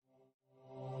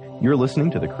You're listening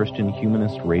to the Christian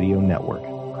Humanist Radio Network,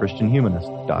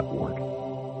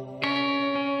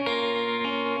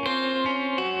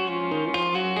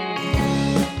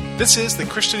 christianhumanist.org. This is the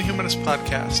Christian Humanist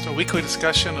Podcast, a weekly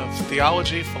discussion of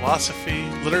theology, philosophy,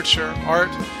 literature,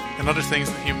 art, and other things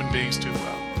that human beings do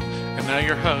well. And now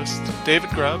your hosts,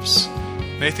 David Grubbs,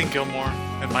 Nathan Gilmour,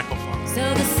 and Michael Farmer.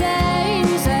 So the same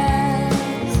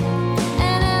says,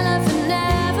 an elephant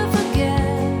never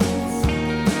forgets,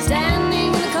 standing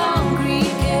in the concrete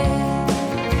gate,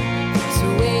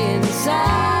 sway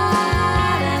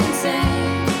inside and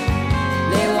insane.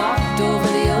 They walked over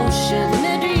the ocean,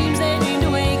 their dreams they dreamed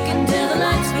awake until the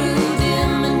lights grew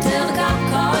dim, until the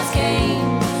cop cars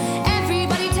came.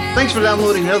 Thanks for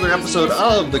downloading another episode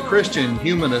of the Christian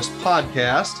Humanist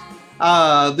Podcast.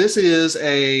 This is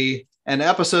an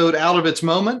episode out of its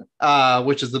moment,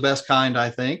 which is the best kind, I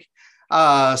think.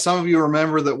 Some of you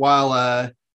remember that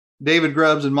while David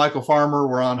Grubbs and Michael Farmer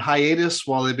were on hiatus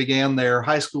while they began their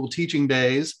high school teaching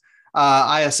days,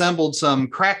 I assembled some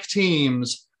crack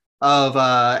teams of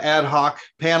ad hoc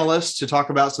panelists to talk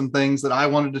about some things that I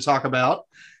wanted to talk about.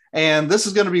 And this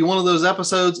is going to be one of those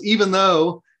episodes, even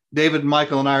though David,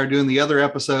 Michael, and I are doing the other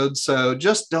episodes, so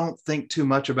just don't think too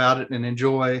much about it and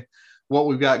enjoy what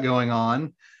we've got going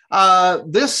on.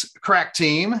 This crack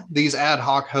team, these ad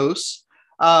hoc hosts,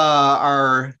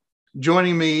 are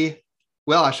joining me.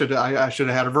 Well, I should have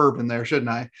had a verb in there, shouldn't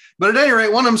I? But at any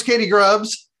rate, one of them is Katie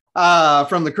Grubbs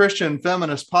from the Christian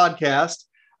Feminist Podcast.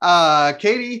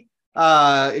 Katie,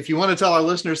 if you want to tell our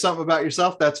listeners something about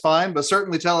yourself, that's fine, but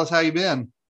certainly tell us how you've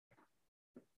been.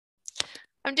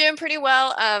 I'm doing pretty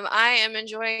well. I am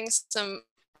enjoying some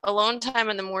alone time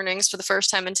in the mornings for the first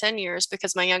time in 10 years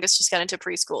because my youngest just got into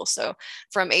preschool. So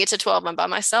from 8 to 12, I'm by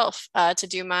myself to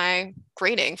do my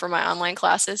grading for my online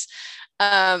classes.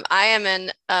 I am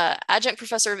an adjunct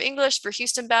professor of English for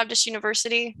Houston Baptist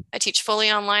University. I teach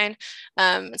fully online.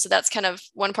 So that's kind of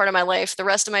one part of my life. The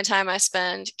rest of my time I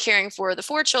spend caring for the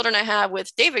 4 children I have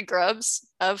with David Grubbs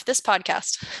of this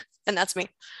podcast. And that's me.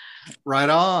 Right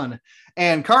on.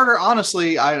 And Carter,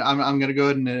 honestly, I'm going to go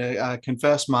ahead and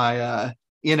confess my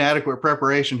inadequate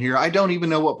preparation here. I don't even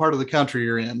know what part of the country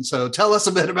you're in. So tell us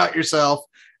a bit about yourself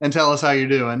and tell us how you're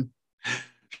doing.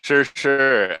 Sure.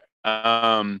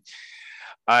 I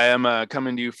am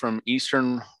coming to you from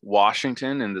Eastern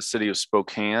Washington in the city of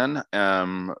Spokane,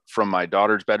 from my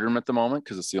daughter's bedroom at the moment,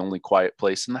 because it's the only quiet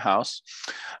place in the house.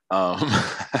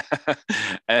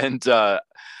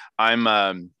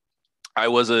 I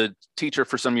was a teacher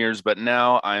for some years, but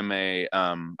now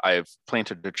I've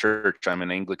planted a church. I'm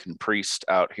an Anglican priest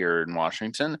out here in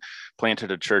Washington, planted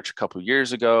a church a couple of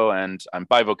years ago, and I'm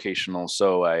bivocational.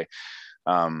 So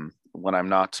when I'm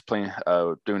not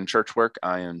doing church work,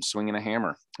 I am swinging a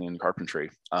hammer in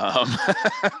carpentry,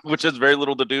 which has very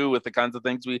little to do with the kinds of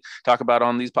things we talk about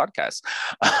on these podcasts.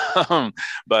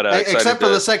 But except for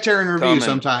the sectarian review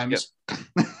sometimes. Yep.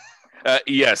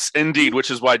 Yes, indeed, which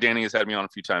is why Danny has had me on a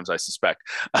few times, I suspect.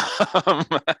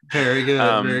 Very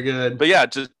good, very good. But yeah,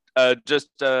 just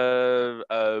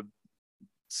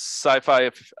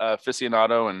sci-fi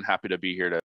aficionado, and happy to be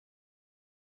here.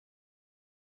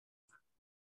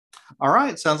 All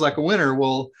right, sounds like a winner.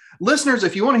 Well, listeners,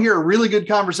 if you want to hear a really good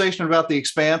conversation about The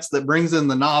Expanse that brings in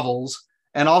the novels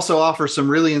and also offers some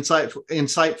really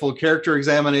insightful character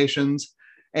examinations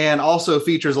and also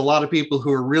features a lot of people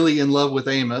who are really in love with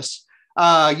Amos,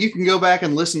 you can go back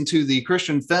and listen to the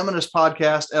Christian Feminist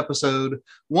Podcast episode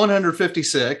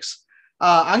 156.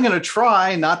 I'm going to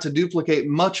try not to duplicate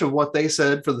much of what they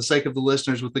said for the sake of the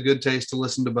listeners with the good taste to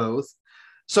listen to both.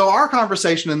 So our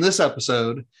conversation in this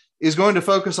episode is going to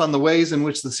focus on the ways in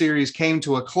which the series came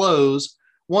to a close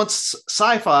once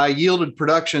Sci-Fi yielded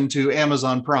production to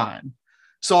Amazon Prime.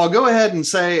 So I'll go ahead and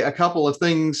say a couple of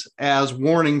things as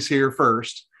warnings here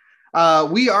first.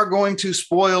 We are going to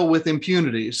spoil with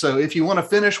impunity. So if you want to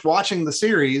finish watching the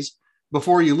series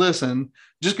before you listen,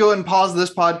 just go ahead and pause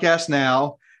this podcast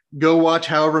now, go watch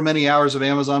however many hours of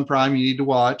Amazon Prime you need to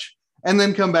watch, and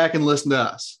then come back and listen to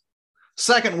us.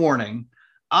 Second warning,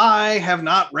 I have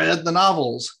not read the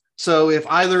novels. So if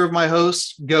either of my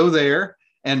hosts go there,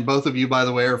 and both of you, by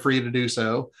the way, are free to do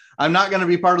so, I'm not going to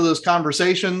be part of those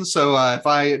conversations. So if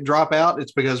I drop out,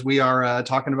 it's because we are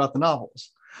talking about the novels.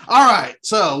 All right,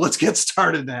 so let's get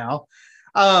started now.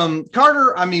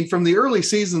 Carter, from the early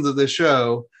seasons of this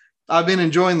show, I've been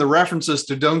enjoying the references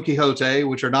to Don Quixote,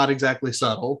 which are not exactly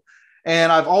subtle.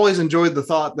 And I've always enjoyed the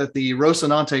thought that the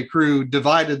Rocinante crew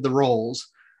divided the roles.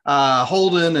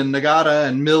 Holden and Nagata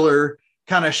and Miller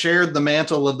kind of shared the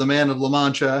mantle of the Man of La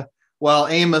Mancha, while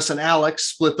Amos and Alex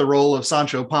split the role of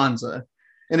Sancho Panza.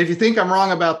 And if you think I'm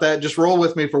wrong about that, just roll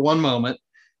with me for one moment.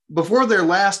 before their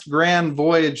last grand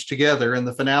voyage together in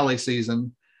the finale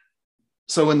season,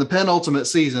 so in the penultimate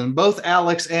season, both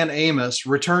Alex and Amos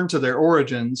return to their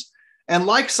origins. And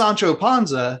like Sancho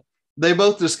Panza, they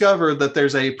both discover that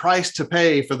there's a price to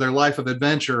pay for their life of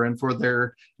adventure and for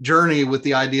their journey with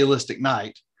the idealistic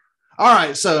knight. All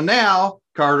right, so now,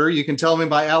 Carter, you can tell me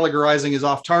my allegorizing is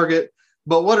off target,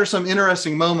 but what are some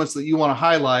interesting moments that you want to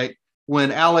highlight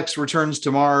when Alex returns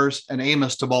to Mars and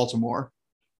Amos to Baltimore?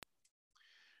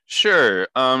 Sure,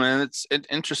 and it's an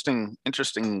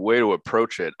interesting way to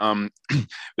approach it. And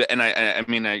I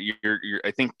mean, I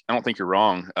don't think you're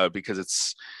wrong, because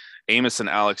it's Amos and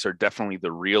Alex are definitely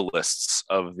the realists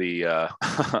of the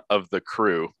of the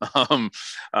crew.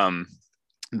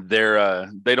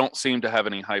 They don't seem to have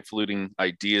any highfalutin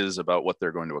ideas about what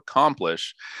they're going to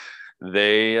accomplish.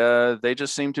 They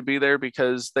just seem to be there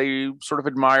because they sort of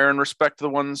admire and respect the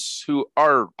ones who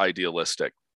are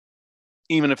idealistic,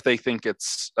 even if they think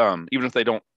it's even if they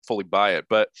don't fully buy it.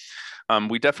 But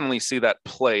we definitely see that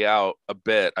play out a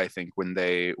bit, I think, when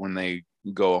they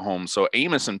go home. So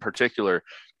Amos in particular,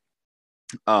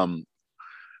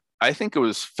 I think it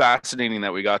was fascinating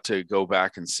that we got to go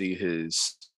back and see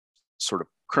his sort of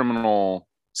criminal,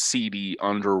 seedy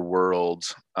underworld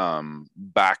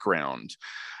background,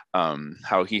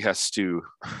 how he has to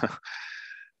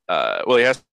he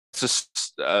has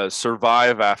to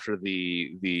survive after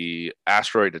the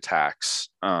asteroid attacks,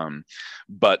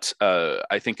 but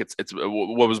I think it's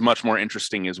what was much more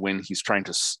interesting is when he's trying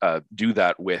to do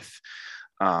that with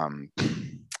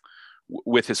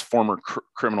his former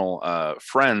criminal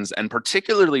friends, and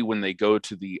particularly when they go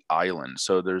to the island.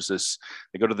 So they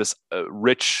go to this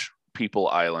rich people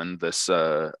island, this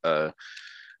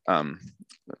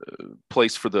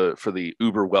place for the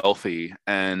uber wealthy,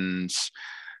 and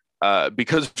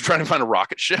because they're trying to find a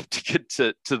rocket ship to get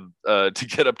to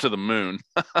get up to the moon.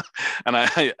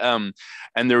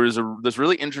 And there was this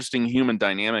really interesting human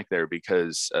dynamic there,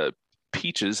 because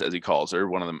Peaches, as he calls her,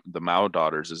 one of the Mao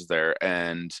daughters, is there,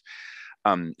 and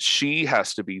she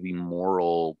has to be the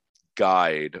moral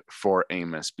guide for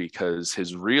Amos, because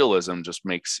his realism just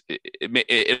makes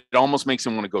it almost makes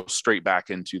him want to go straight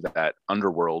back into that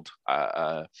underworld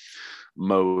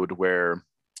mode, where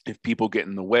if people get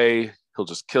in the way, he'll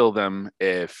just kill them.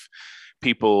 If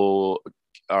people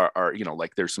are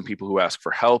like, there's some people who ask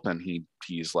for help and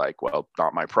he's like, well,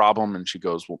 not my problem. And she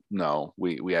goes, well, no,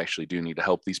 we actually do need to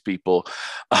help these people.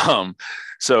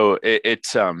 So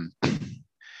it's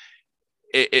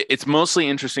mostly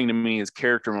interesting to me as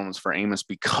character moments for Amos,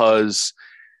 because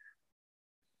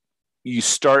you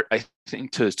start, I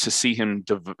think, to see him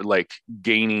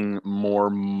gaining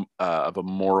more of a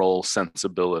moral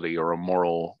sensibility or a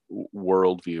moral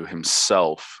worldview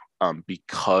himself,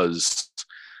 because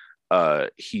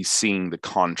he's seeing the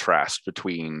contrast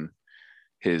between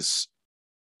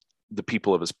the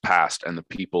people of his past and the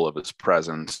people of his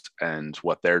present and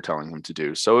what they're telling him to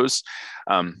do. So it was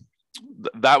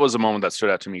that was a moment that stood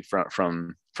out to me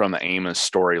from the Amos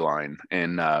storyline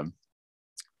in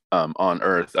on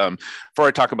Earth. Before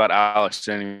I talk about Alex, does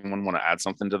anyone want to add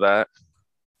something to that?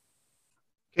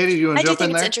 Katie, do you want to jump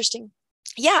in there? It's interesting.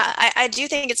 Yeah, I do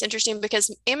think it's interesting,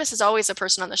 because Amos is always a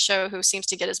person on the show who seems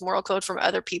to get his moral code from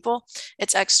other people.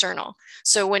 It's external.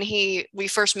 So when we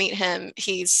first meet him,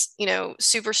 he's,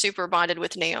 super, super bonded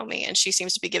with Naomi, and she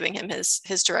seems to be giving him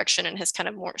his direction and his kind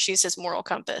of she's his moral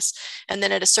compass. And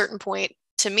then at a certain point,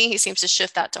 to me, he seems to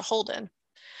shift that to Holden.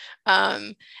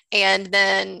 And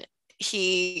then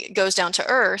he goes down to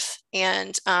Earth,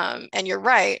 and you're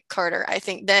right, Carter. I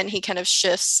think then he kind of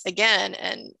shifts again,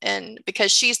 and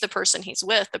because she's the person he's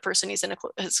with, the person he's in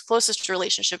his closest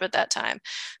relationship at that time,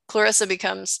 Clarissa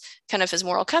becomes kind of his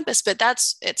moral compass. But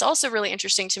it's also really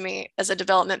interesting to me as a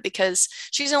development, because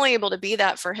she's only able to be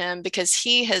that for him because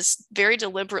he has very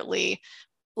deliberately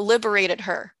liberated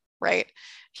her, right?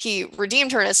 He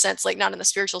redeemed her in a sense, like not in the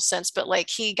spiritual sense, but like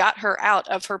he got her out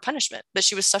of her punishment that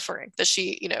she was suffering, that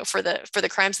she, for the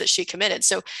crimes that she committed.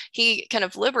 So he kind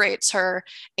of liberates her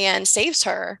and saves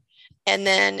her. And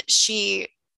then she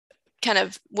kind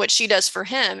of, what she does for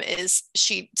him is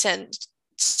she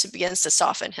begins to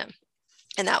soften him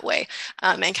in that way,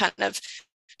 and kind of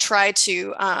try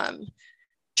to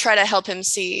help him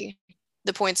see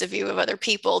the points of view of other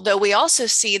people. Though we also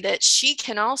see that she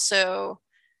can also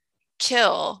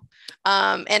kill.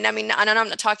 And I mean, and I'm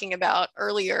not talking about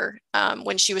earlier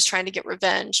when she was trying to get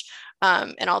revenge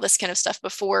and all this kind of stuff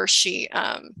before she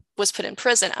was put in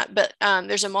prison. But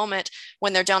there's a moment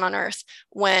when they're down on Earth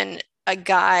when a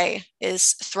guy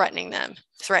is threatening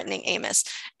Amos,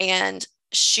 and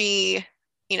she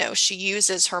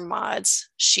uses her mods.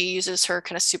 She uses her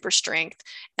kind of super strength.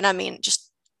 And I mean,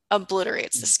 just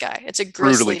obliterates this guy. It's a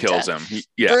Brutally grisly kills death. him.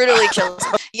 Yeah. Brutally kills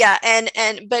him. Yeah.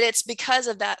 But it's because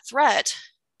of that threat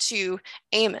to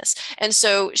Amos. And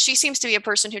so she seems to be a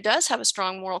person who does have a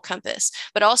strong moral compass,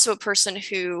 but also a person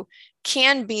who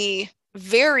can be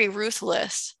very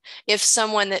ruthless if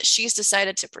someone that she's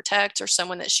decided to protect or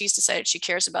someone that she's decided she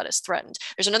cares about is threatened.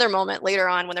 There's another moment later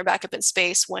on when they're back up in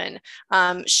space when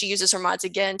she uses her mods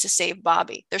again to save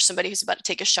Bobby. There's somebody who's about to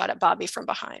take a shot at Bobby from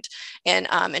behind, and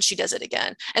she does it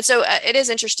again. And so it is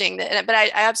interesting that, but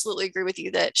I absolutely agree with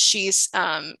you that she's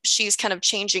kind of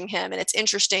changing him, and it's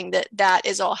interesting that that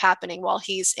is all happening while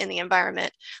he's in the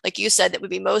environment, like you said, that would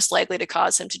be most likely to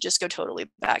cause him to just go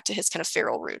totally back to his kind of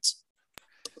feral roots.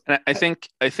 And I think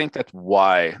that's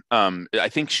why I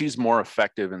think she's more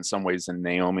effective in some ways than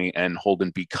Naomi and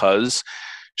Holden, because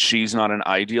she's not an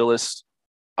idealist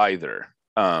either.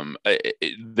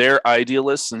 They're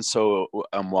idealists, and so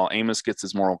while Amos gets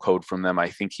his moral code from them, I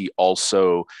think he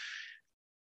also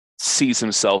sees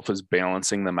himself as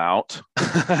balancing them out,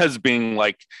 as being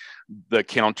like the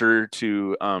counter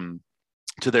to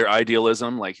their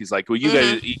idealism. Like he's like, well, you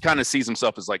guys, he kind of sees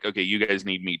himself as like, okay, you guys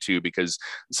need me too, because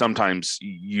sometimes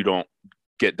you don't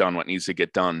get done what needs to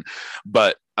get done.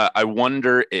 But I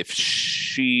wonder if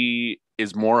she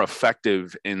is more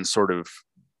effective in sort of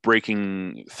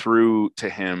breaking through to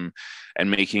him and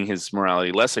making his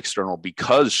morality less external,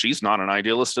 because she's not an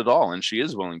idealist at all, and she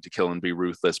is willing to kill and be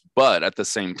ruthless, but at the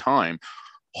same time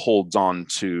holds on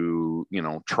to,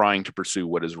 trying to pursue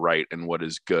what is right and what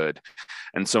is good.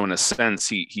 And so in a sense,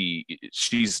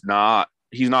 he's not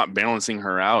balancing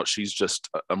her out. She's just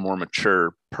a more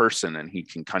mature person, and he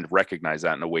can kind of recognize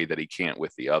that in a way that he can't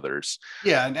with the others.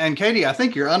 Yeah. And Katie, I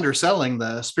think you're underselling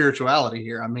the spirituality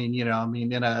here. I mean,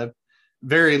 in a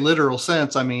very literal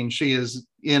sense, I mean, she is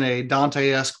in a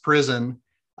Dante-esque prison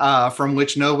from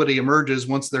which nobody emerges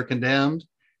once they're condemned.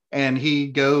 And he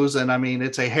goes, and I mean,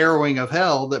 it's a harrowing of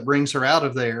hell that brings her out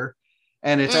of there.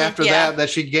 And it's after that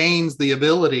she gains the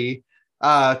ability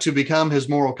to become his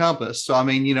moral compass. So, I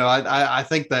mean, I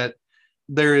think that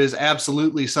there is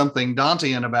absolutely something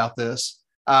Dantean about this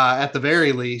at the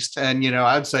very least. And,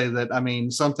 I'd say that, I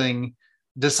mean, something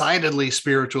decidedly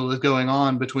spiritual is going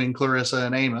on between Clarissa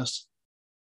and Amos.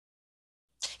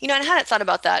 And I hadn't thought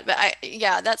about that, but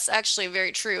that's actually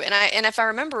very true. And if I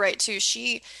remember right too,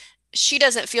 she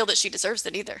doesn't feel that she deserves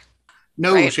it either.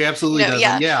 No, right? She absolutely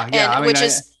doesn't. Yeah. And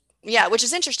which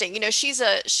is interesting. She's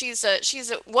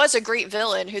was a great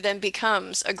villain who then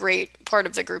becomes a great part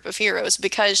of the group of heroes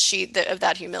because of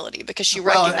that humility, because she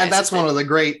recognizes. And that's one of the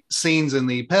great scenes in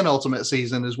the penultimate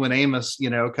season is when Amos,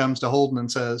 comes to Holden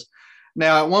and says,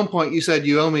 "Now, at one point you said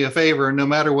you owe me a favor, and no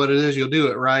matter what it is, you'll do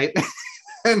it, right?"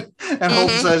 And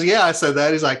Holden says, "Yeah, I said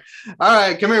that." He's like, "All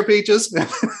right, come here, Peaches."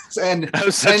 And that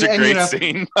was such a great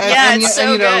scene. It's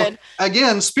so good.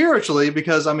 Again, spiritually,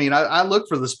 because I mean, I look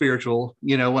for the spiritual,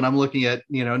 when I'm looking at,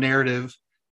 narrative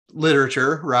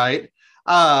literature, right?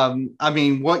 I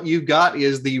mean, what you got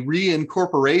is the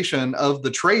reincorporation of the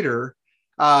traitor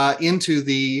into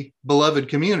the beloved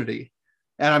community.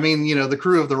 And I mean, the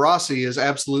crew of the Rossi is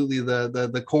absolutely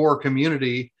the core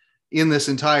community in this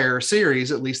entire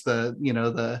series, at least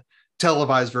the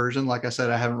televised version. Like I said,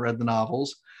 I haven't read the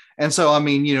novels. And so, I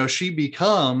mean, she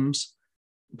becomes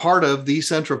part of the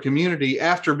central community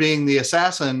after being the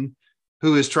assassin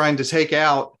who is trying to take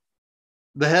out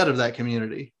the head of that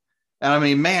community. And I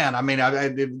mean, man,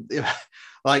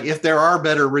 if there are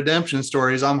better redemption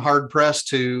stories, I'm hard pressed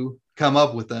to come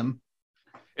up with them.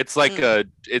 It's like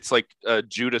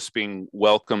Judas being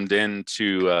welcomed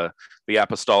into the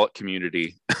apostolic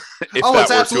community.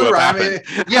 It's absolutely right.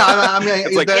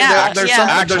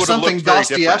 There's something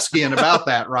Dostoevskian about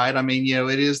that, right? I mean,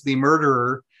 it is the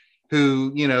murderer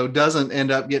who, doesn't end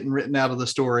up getting written out of the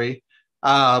story,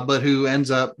 but who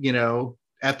ends up,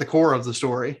 at the core of the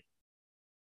story.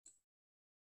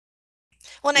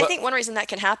 Well, and I think one reason that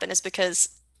can happen is because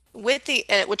with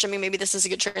which I mean, maybe this is a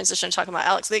good transition to talk about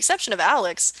Alex. With the exception of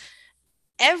Alex,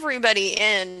 everybody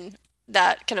in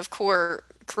that kind of core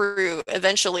crew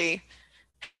eventually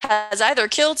has either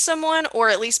killed someone or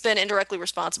at least been indirectly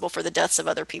responsible for the deaths of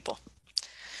other people.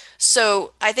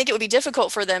 So I think it would be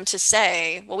difficult for them to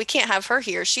say, well, we can't have her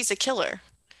here. She's a killer.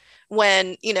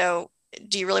 When, do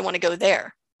you really want to go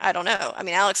there? I don't know. I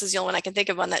mean, Alex is the only one I can think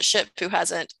of on that ship who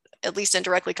hasn't at least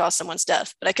indirectly caused someone's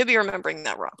death, but I could be remembering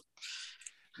that wrong.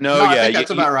 No, I think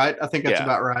that's about right. I think that's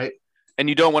about right. And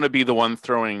you don't want to be the one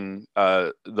throwing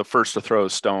the first to throw a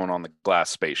stone on the glass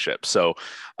spaceship. So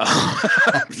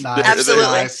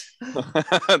absolutely.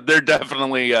 They're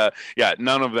definitely,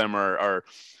 none of them are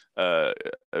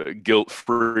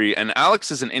guilt-free. And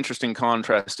Alex is an interesting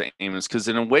contrast to Amos, because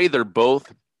in a way they're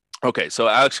both Okay, so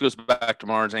Alex goes back to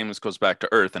Mars, Amos goes back to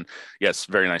Earth, and yes,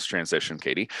 very nice transition,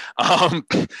 Katie. Uh,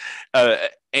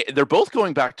 they're both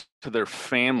going back to their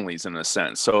families in a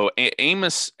sense. So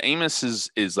Amos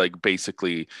is like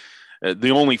basically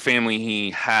the only family he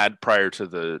had prior to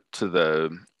the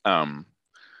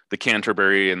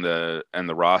Canterbury and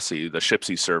the Rossi, the ships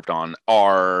he served on,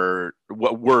 are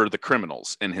what were the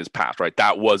criminals in his past, right?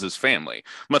 That was his family,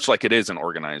 much like it is in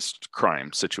organized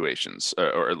crime situations,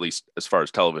 or at least as far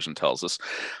as television tells us.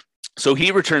 So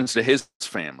he returns to his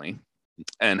family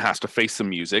and has to face the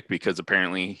music because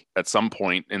apparently at some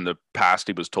point in the past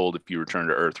he was told, if you return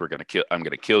to Earth, I'm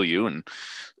gonna kill you, and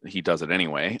he does it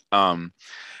anyway.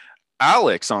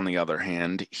 Alex, on the other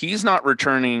hand, he's not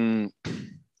returning.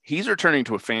 He's returning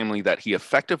to a family that he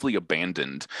effectively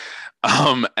abandoned,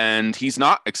 and he's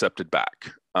not accepted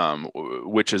back,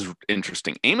 which is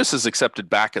interesting. Amos is accepted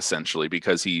back essentially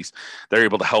because they're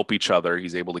able to help each other.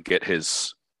 He's able to get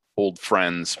his old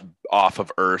friends off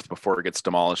of Earth before it gets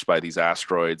demolished by these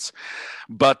asteroids.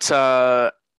 But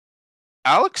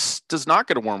Alex does not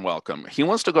get a warm welcome. He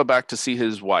wants to go back to see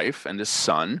his wife and his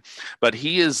son, but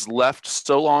he is left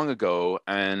so long ago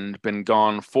and been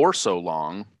gone for so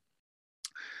long,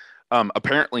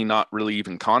 apparently not really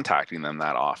even contacting them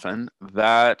that often,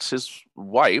 that his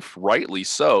wife, rightly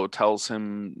so, tells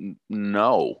him,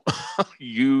 no,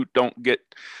 you don't get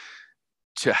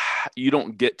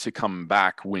to come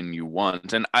back when you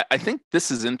want. And I think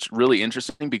this is really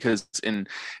interesting because in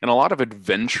a lot of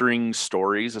adventuring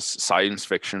stories, science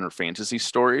fiction or fantasy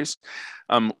stories,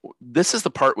 this is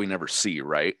the part we never see,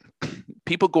 right?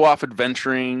 People go off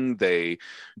adventuring, they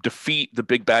defeat the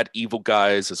big bad evil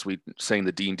guys, as we say in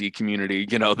the D&D community.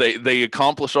 They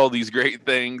accomplish all these great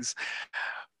things.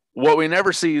 What we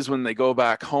never see is when they go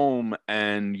back home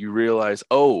and you realize,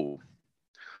 oh,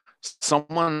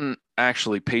 someone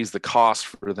actually pays the cost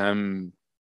for them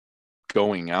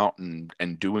going out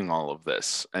and doing all of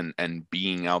this and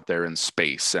being out there in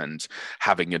space and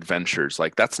having adventures.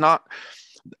 Like that's a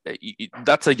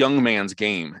young man's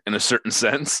game in a certain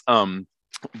sense.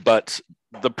 But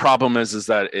the problem is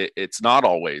that it's not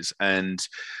always, and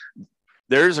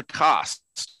there's a cost.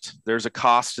 There's a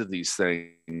cost to these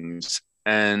things.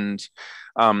 And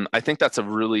I think that's a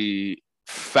really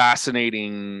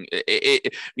fascinating,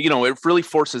 it really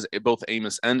forces both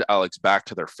Amos and Alex back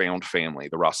to their found family,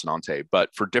 the Rocinante, but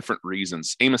for different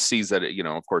reasons. Amos sees that,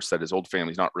 of course, that his old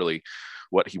family's not really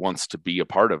what he wants to be a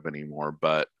part of anymore.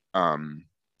 But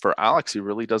for Alex, he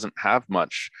really doesn't have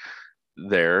much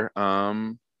there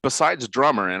besides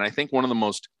drummer. And I think one of the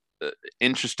most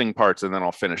interesting parts, and then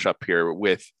I'll finish up here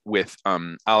with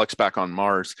Alex back on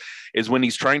Mars, is when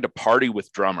he's trying to party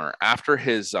with drummer after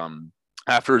his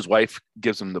wife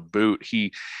gives him the boot.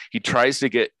 He tries to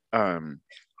get have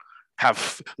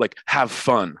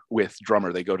fun with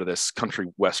drummer. They go to this country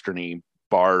westerny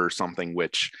bar or something,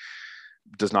 which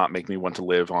does not make me want to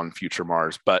live on future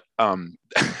Mars. But Carter,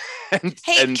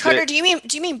 do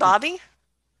you mean Bobby?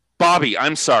 Bobby,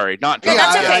 I'm sorry, not no,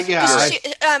 Drummer. that's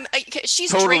okay.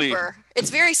 She's totally. Draper. It's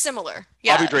very similar.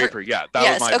 Yeah, Bobby Draper. Yeah,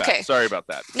 that was my bad. Sorry about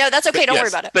that. No, that's okay. Don't worry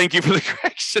about it. Thank you for the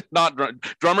correction. Not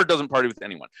drummer doesn't party with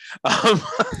anyone.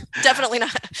 Definitely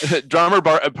not. Drummer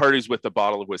parties with a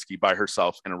bottle of whiskey by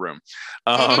herself in a room.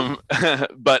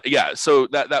 But yeah, so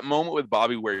that moment with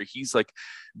Bobby where he's like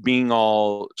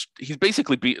he's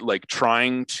basically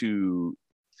trying to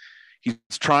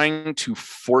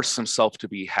force himself to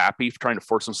be happy, trying to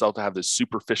force himself to have this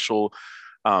superficial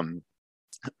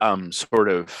sort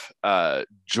of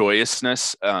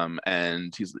joyousness,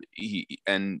 and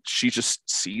she just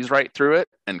sees right through it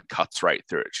and cuts right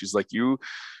through it. She's like,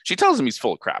 she tells him he's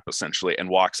full of crap essentially, and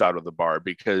walks out of the bar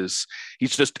because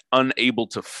he's just unable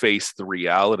to face the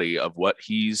reality of what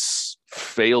he's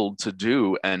failed to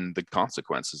do and the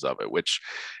consequences of it, which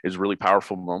is a really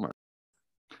powerful moment.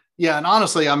 Yeah, and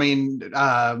honestly, I mean,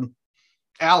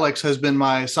 Alex has been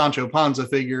my Sancho Panza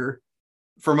figure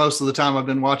for most of the time I've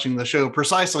been watching the show,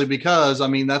 precisely because, I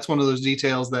mean, that's one of those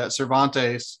details that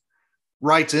Cervantes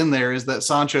writes in there, is that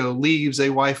Sancho leaves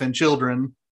a wife and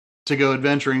children to go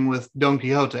adventuring with Don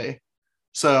Quixote.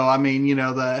 So, I mean,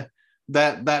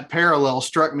 that parallel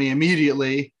struck me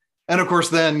immediately. And of course,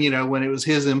 then, when it was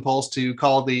his impulse to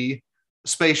call the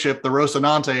spaceship the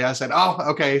Rocinante, I said, oh,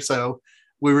 okay, so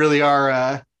we really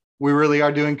are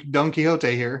doing Don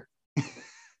Quixote here.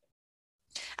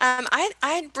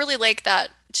 I really like that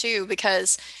too,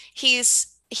 because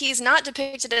he's not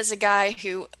depicted as a guy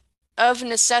who of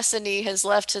necessity has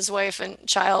left his wife and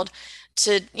child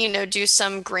to, do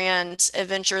some grand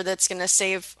adventure that's going to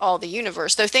save all the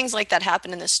universe. Though things like that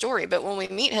happen in the story. But when we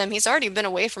meet him, he's already been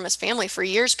away from his family for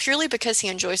years purely because he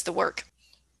enjoys the work.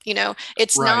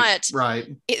 It's Right, not right.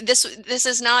 this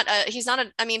is not he's not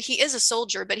I mean, he is a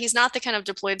soldier, but he's not the kind of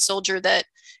deployed soldier that,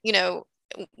 you know,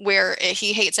 where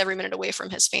he hates every minute away from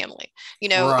his family.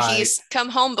 Right. He's come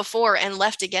home before and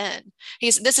left again.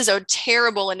 This is a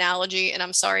terrible analogy, and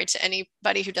I'm sorry to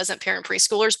anybody who doesn't parent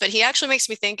preschoolers, but he actually makes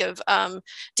me think of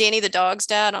Danny the dog's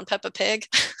dad on Peppa Pig.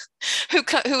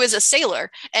 who is a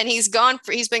sailor, and he's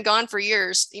been gone for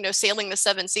years, sailing the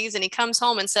seven seas, and he comes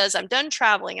home and says, I'm done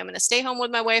traveling, I'm going to stay home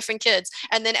with my wife and kids.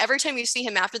 And then every time you see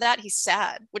him after that, he's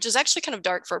sad, which is actually kind of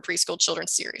dark for a preschool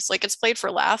children's series. Like, it's played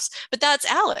for laughs, but that's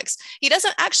Alex. He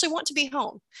doesn't actually want to be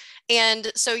home.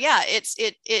 And so yeah,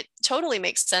 it totally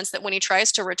makes sense that when he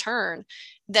tries to return,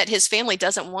 that his family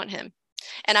doesn't want him.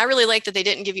 And I really like that they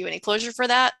didn't give you any closure for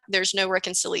that. There's no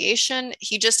reconciliation.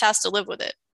 He just has to live with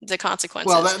it, the consequences.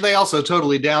 Well, they also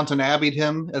totally Downton Abbey'd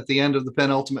him at the end of the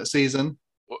penultimate season.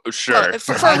 Sure.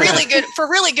 For really good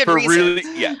reasons.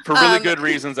 For really good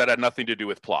reasons that had nothing to do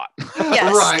with plot.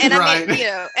 Yes. Right, and right. I mean,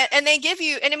 and they give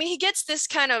you, and I mean, he gets this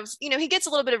kind of, he gets a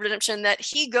little bit of redemption that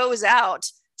he goes out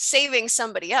saving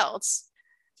somebody else.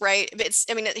 Right.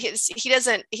 He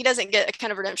doesn't get a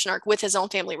kind of redemption arc with his own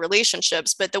family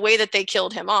relationships, but the way that they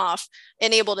killed him off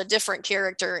enabled a different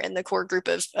character in the core group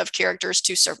of characters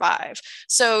to survive.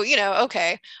 So,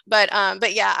 okay. But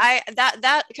yeah,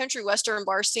 that country western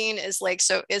bar scene is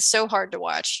so hard to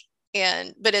watch.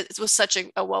 But it was such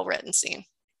a well-written scene.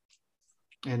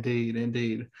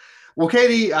 Indeed. Well,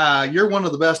 Katie, you're one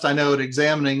of the best I know at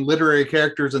examining literary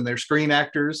characters and their screen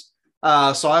actors.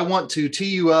 So I want to tee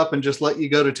you up and just let you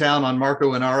go to town on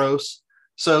Marco Inaros.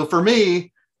 So for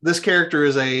me, this character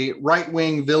is a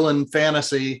right-wing villain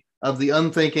fantasy of the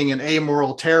unthinking and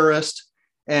amoral terrorist.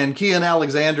 And Kean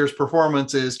Alexander's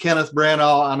performance is Kenneth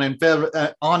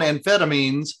Branagh on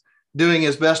amphetamines doing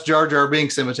his best Jar Jar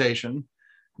Binks imitation.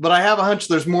 But I have a hunch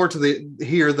there's more to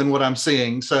here than what I'm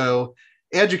seeing. So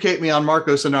educate me on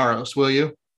Marco Inaros, will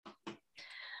you?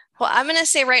 Well, I'm going to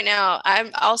say right now,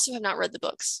 I also have not read the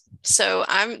books. So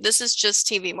this is just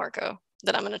TV Marco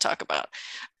that I'm going to talk about.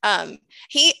 To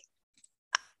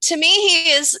me,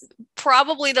 he is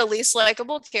probably the least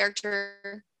likable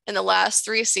character in the last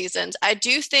 3 seasons. I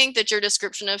do think that your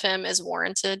description of him is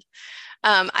warranted.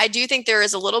 I do think there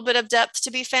is a little bit of depth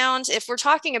to be found. If we're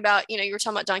talking about, you were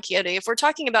talking about Don Quixote, if we're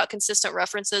talking about consistent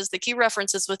references, the key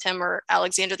references with him are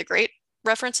Alexander the Great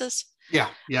references. Yeah.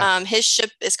 His ship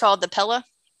is called the Pella.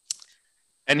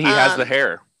 And he has the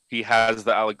hair. He has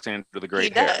the Alexander the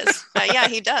Great hair. He does. Yeah,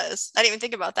 he does. I didn't even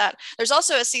think about that. There's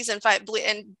also a season 5,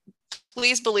 and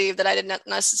please believe that I did not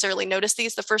necessarily notice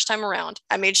these the first time around.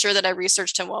 I made sure that I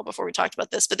researched him well before we talked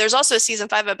about this. But there's also a season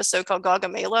 5 episode called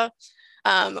Gaugamela,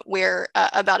 where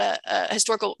about a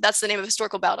historical, that's the name of a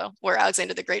historical battle where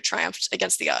Alexander the Great triumphed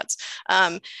against the odds.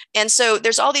 And so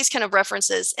there's all these kind of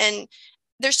references. And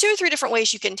there's 2 or 3 different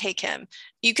ways you can take him.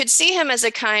 You could see him as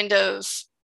a kind of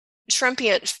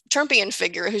Trumpian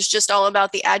figure who's just all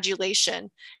about the adulation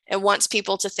and wants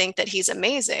people to think that he's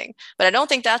amazing. But I don't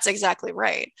think that's exactly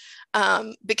right.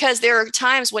 Because there are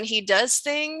times when he does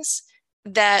things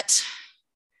that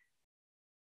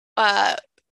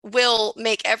will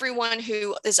make everyone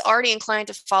who is already inclined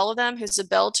to follow them, who's a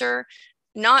belter,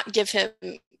 not give him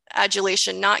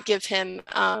adulation, not give him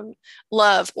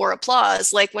love or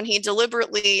applause. Like when he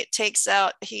deliberately takes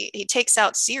out, he takes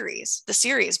out Ceres, the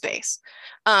Ceres base,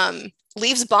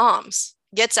 leaves bombs,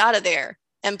 gets out of there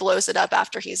and blows it up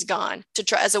after he's gone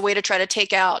as a way to try to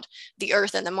take out the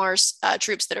Earth and the Mars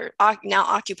troops that are now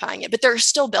occupying it. But there are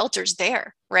still belters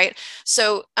there, right?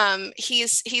 So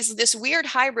he's this weird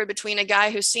hybrid between a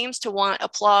guy who seems to want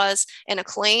applause and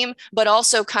acclaim, but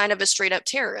also kind of a straight up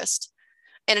terrorist.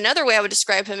 And another way I would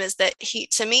describe him is that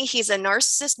to me, he's a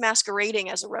narcissist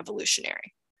masquerading as a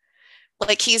revolutionary.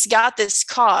 Like he's got this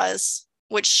cause,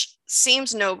 which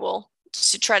seems noble,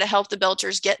 to try to help the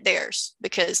Belters get theirs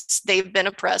because they've been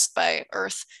oppressed by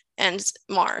Earth and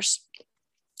Mars.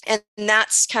 And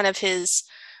that's kind of his.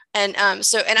 And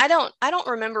I don't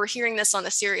remember hearing this on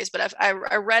the series, but I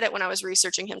read it when I was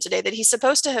researching him today, that he's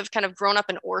supposed to have kind of grown up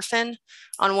an orphan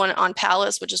on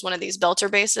Pallas, which is one of these Belter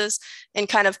bases, in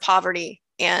kind of poverty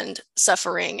and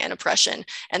suffering and oppression.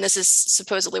 And this is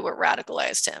supposedly what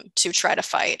radicalized him to try to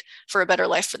fight for a better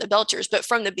life for the Belters. But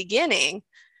from the beginning,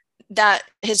 that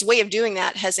his way of doing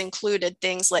that has included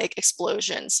things like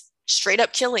explosions, straight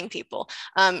up killing people.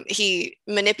 He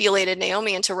manipulated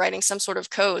Naomi into writing some sort of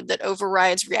code that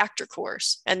overrides reactor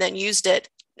cores and then used it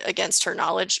against her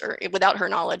knowledge or without her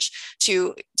knowledge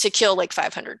to kill like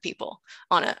 500 people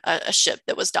on a ship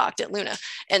that was docked at Luna.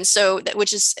 And so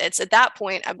it's at that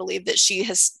point, I believe that she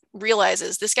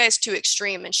realizes this guy's too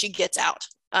extreme and she gets out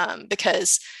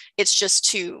because it's just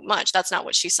too much. That's not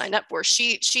what she signed up for.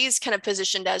 She's kind of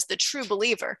positioned as the true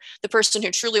believer, the person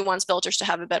who truly wants Belters to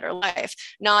have a better life,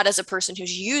 not as a person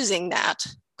who's using that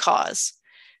cause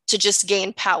to just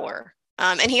gain power.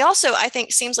 And he also, I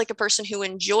think, seems like a person who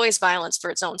enjoys violence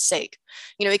for its own sake.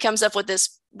 He comes up with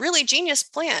this really genius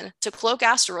plan to cloak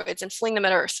asteroids and fling them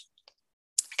at Earth.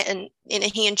 And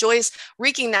he enjoys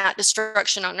wreaking that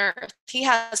destruction on Earth. He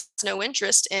has no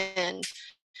interest in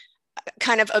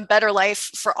kind of a better life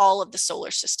for all of the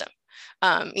solar system.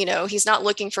 He's not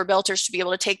looking for Belters to be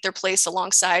able to take their place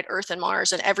alongside Earth and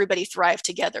Mars and everybody thrive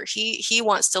together. He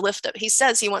wants to lift up. He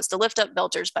says he wants to lift up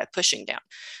Belters by pushing down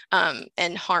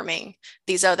and harming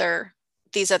these other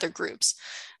groups.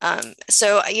 And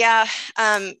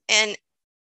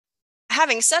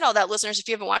having said all that, listeners, if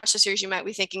you haven't watched the series, you might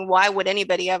be thinking, why would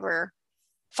anybody ever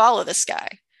follow this guy?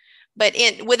 But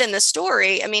within the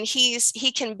story, I mean, he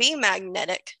can be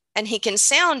magnetic and he can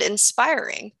sound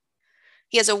inspiring.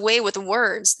 He has a way with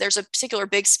words. There's a particular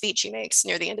big speech he makes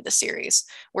near the end of the series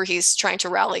where he's trying to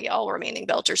rally all remaining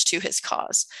Belters to his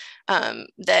cause.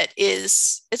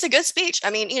 It's a good speech. I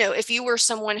mean, if you were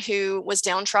someone who was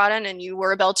downtrodden and you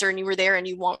were a Belter and you were there and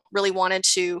you really wanted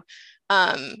to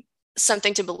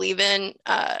something to believe in,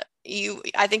 I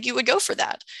think you would go for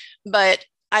that. But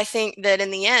I think that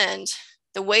in the end,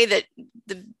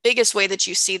 the biggest way that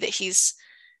you see that he's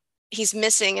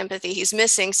missing empathy, he's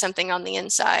missing something on the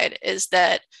inside, is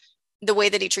that the way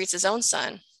that he treats his own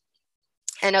son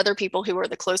and other people who are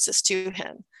the closest to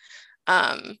him.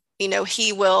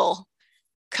 He will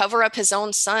cover up his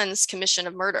own son's commission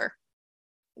of murder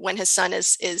when his son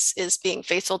is being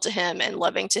faithful to him and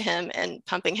loving to him and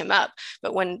pumping him up.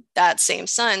 But when that same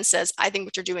son says, I think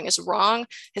what you're doing is wrong,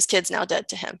 his kid's now dead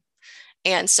to him.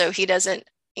 And so he doesn't,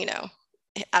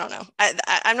 I don't know.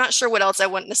 I'm not sure what else I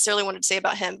wouldn't necessarily wanted to say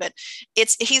about him, but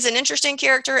he's an interesting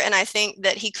character. And I think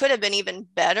that he could have been even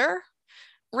better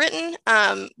written.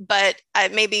 But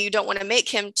maybe you don't want to make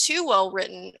him too well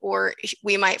written, or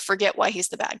we might forget why he's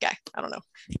the bad guy. I don't know.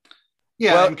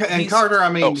 Yeah. Well, and Carter, I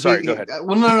mean, sorry, go ahead.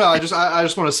 Well, no. I just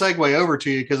want to segue over to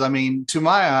you. Cause I mean, to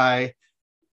my eye,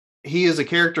 he is a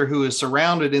character who is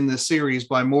surrounded in this series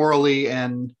by morally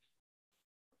and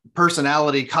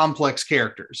personality complex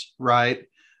characters, right?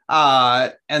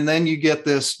 And then you get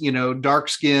this,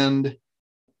 dark-skinned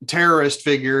terrorist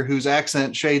figure whose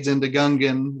accent shades into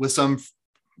Gungan with some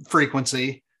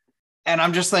frequency. And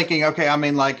I'm just thinking, okay, I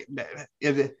mean, like,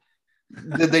 did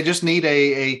they just need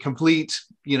a complete,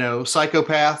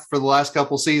 psychopath for the last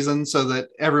couple seasons so that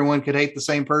everyone could hate the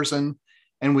same person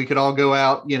and we could all go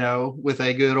out, with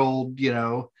a good old,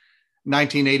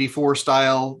 1984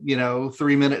 style,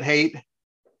 3-minute hate?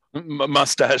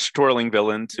 Mustache twirling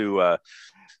villain to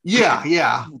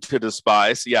to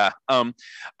despise. I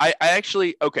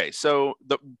actually, okay, so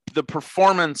the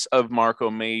performance of Marco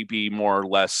may be more or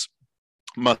less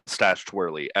mustache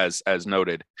twirly as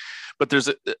noted, but there's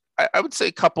I would say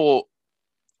a couple.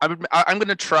 I'm going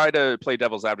to try to play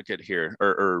devil's advocate here,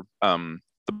 or the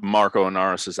Marco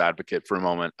Inaros' advocate for a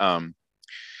moment, and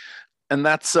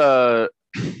that's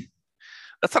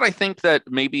that I think that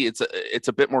maybe it's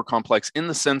a bit more complex in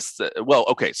the sense that, well,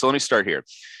 okay, so let me start here.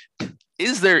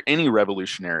 Is there any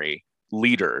revolutionary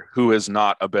leader who is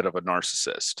not a bit of a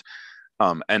narcissist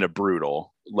and a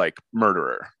brutal, like,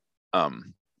 murderer?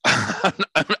 I'm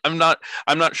not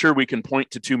sure we can point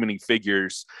to too many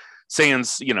figures,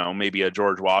 sans, maybe a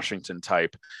George Washington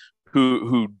type,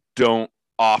 who don't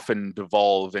often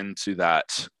devolve into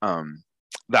that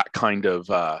kind of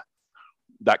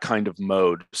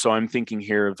mode. So I'm thinking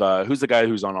here of who's the guy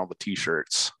who's on all the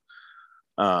t-shirts?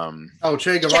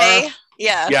 Che Guevara.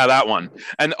 Yeah, that one.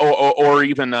 And or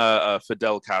even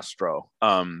Fidel Castro.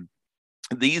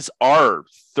 These are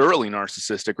thoroughly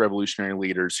narcissistic revolutionary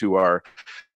leaders who are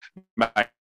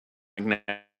magnetic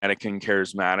and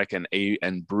charismatic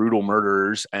and brutal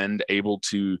murderers and able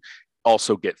to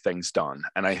also get things done.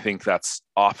 And I think that's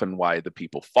often why the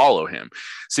people follow him.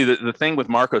 See, the thing with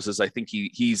Marcos is I think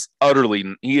he is a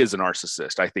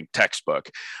narcissist, I think, textbook.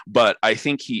 But I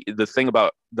think the thing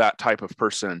about that type of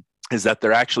person is that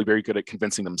they're actually very good at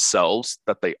convincing themselves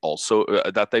that they also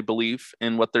that they believe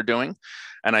in what they're doing.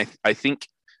 And I think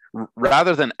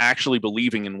rather than actually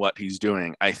believing in what he's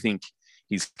doing, I think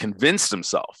he's convinced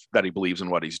himself that he believes in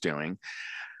what he's doing.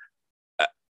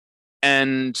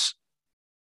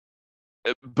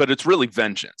 But it's really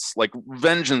vengeance. Like,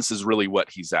 vengeance is really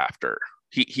what he's after.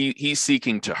 He's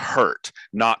seeking to hurt,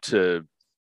 not to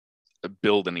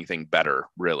build anything better,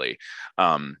 really.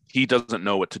 He doesn't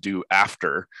know what to do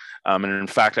after. And in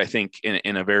fact, I think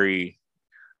in a very,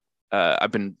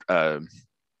 I've been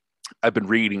I've been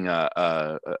reading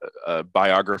a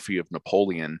biography of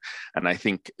Napoleon, and I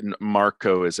think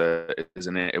Marco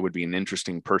it would be an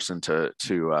interesting person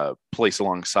to place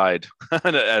alongside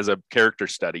as a character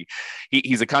study.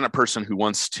 He's the kind of person who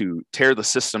wants to tear the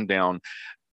system down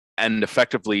and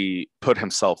effectively put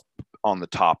himself on the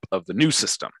top of the new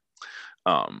system.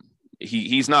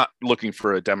 He's not looking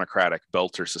for a democratic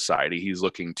belter society. He's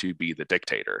looking to be the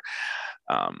dictator,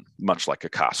 much like a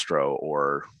Castro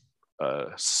or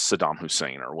Saddam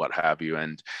Hussein or what have you.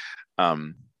 And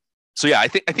so yeah, I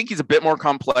think he's a bit more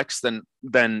complex than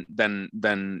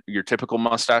your typical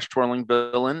mustache twirling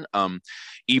villain.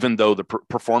 Even though the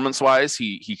performance wise,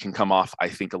 he can come off, I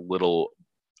think, a little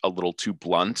too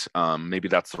blunt. Maybe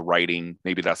that's the writing,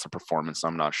 maybe that's the performance.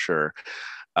 I'm not sure.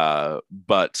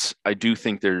 But I do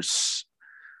think there's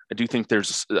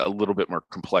a little bit more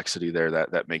complexity there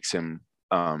that makes him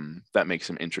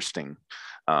interesting.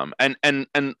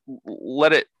 And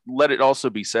let it also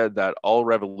be said that all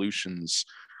revolutions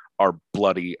are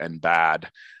bloody and bad.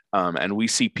 And we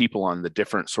see people on the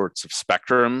different sorts of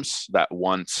spectrums that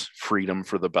want freedom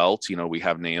for the belt. You know, we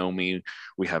have Naomi,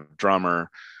 we have Drummer,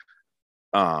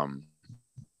 and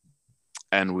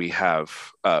we have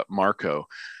Marco.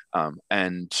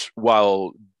 And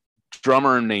while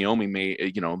Drummer and Naomi may,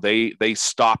 they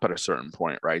stop at a certain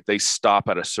point, right? They stop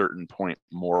at a certain point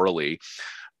morally.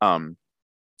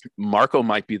 Marco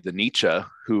might be the Nietzsche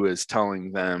who is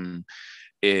telling them,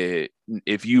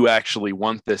 if you actually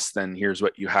want this, then here's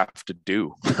what you have to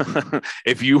do.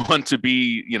 If you want to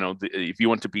be, if you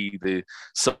want to be the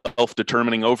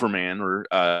self-determining overman, or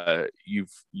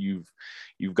you've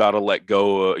got to let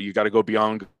go. You got to go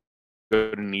beyond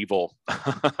good and evil,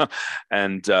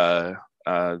 and they're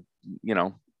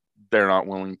not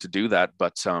willing to do that.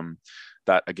 But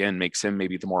that again makes him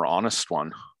maybe the more honest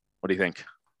one. What do you think?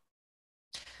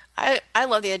 I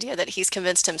love the idea that he's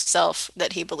convinced himself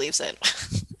that he believes it.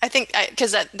 I think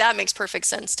because that makes perfect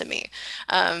sense to me.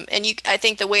 I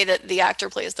think the way that the actor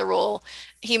plays the role,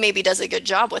 he maybe does a good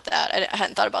job with that. I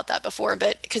hadn't thought about that before,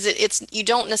 but because it's you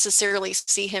don't necessarily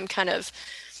see him kind of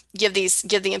give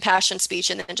the impassioned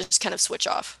speech and then just kind of switch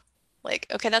off. Like,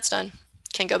 okay, that's done.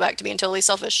 Can go back to being totally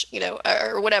selfish,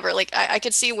 or whatever. Like I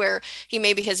could see where he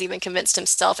maybe has even convinced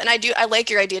himself. And I like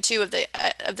your idea too of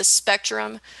the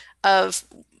spectrum of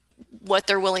what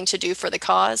they're willing to do for the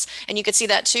cause. And you could see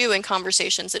that too in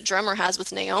conversations that Drummer has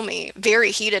with Naomi, very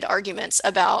heated arguments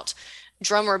about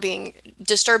Drummer being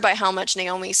disturbed by how much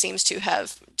Naomi seems to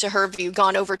have, to her view,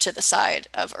 gone over to the side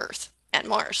of Earth and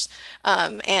Mars,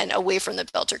 and away from the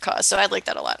Belter cause. So I like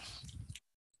that a lot.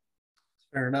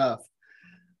 Fair enough.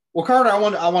 Well, Carter,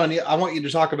 I want you to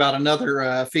talk about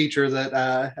another feature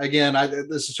that, again,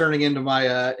 this is turning into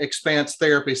my Expanse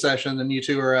therapy session, and you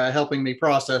two are helping me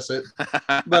process it.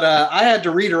 But I had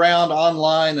to read around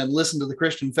online and listen to the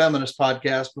Christian Feminist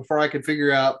podcast before I could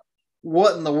figure out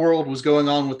what in the world was going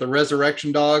on with the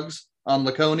resurrection dogs on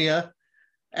Laconia.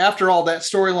 After all, that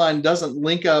storyline doesn't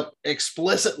link up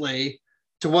explicitly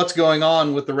to what's going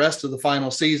on with the rest of the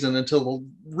final season until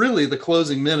really the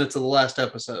closing minutes of the last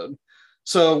episode.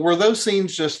 So were those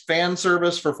scenes just fan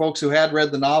service for folks who had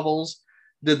read the novels?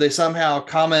 Did they somehow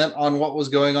comment on what was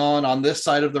going on this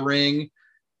side of the ring?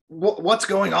 What's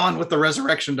going on with the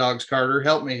resurrection dogs, Carter?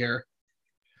 Help me here.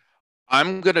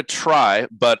 I'm going to try,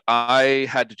 but I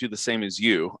had to do the same as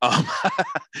you.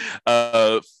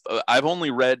 I've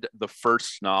only read the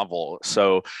first novel.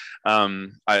 So,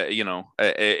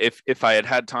 if I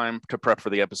had time to prep for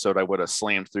the episode, I would have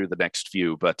slammed through the next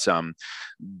few, but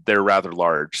they're rather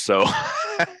large. So,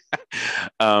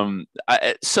 I'll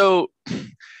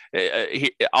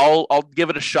give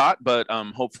it a shot, but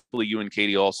hopefully you and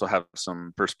Katie also have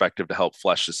some perspective to help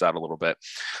flesh this out a little bit.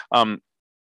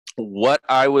 What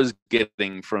I was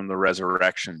getting from the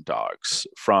resurrection dogs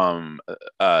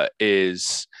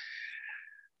is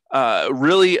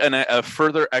really a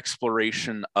further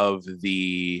exploration of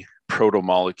the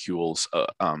proto-molecules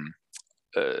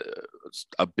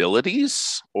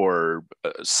abilities or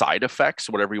side effects,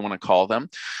 whatever you want to call them.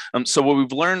 So what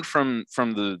we've learned from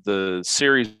the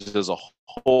series as a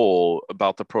whole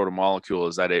about the proto-molecule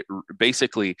is that it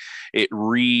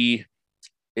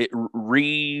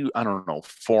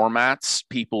formats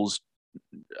people's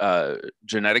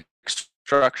genetic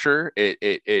structure.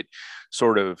 It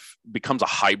sort of becomes a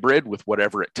hybrid with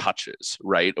whatever it touches,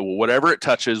 right? Whatever it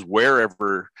touches,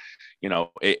 wherever,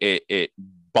 it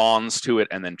bonds to it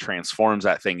and then transforms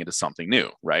that thing into something new,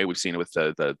 right? We've seen it with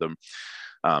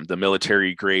the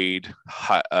military grade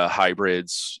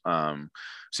hybrids.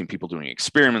 Seen people doing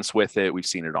experiments with it. We've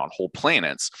seen it on whole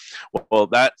planets. Well,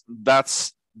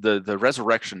 that's the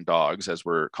resurrection dogs, as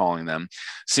we're calling them,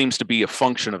 seems to be a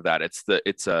function of that.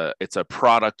 It's a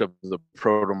product of the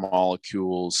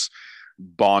protomolecules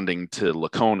bonding to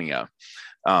Laconia.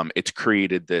 It's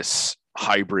created this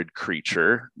hybrid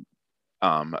creature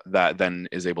that then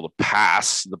is able to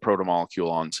pass the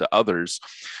protomolecule on to others,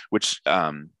 which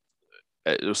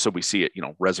so we see it,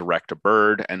 resurrect a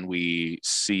bird, and we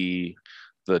see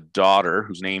the daughter,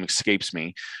 whose name escapes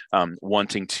me,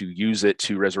 wanting to use it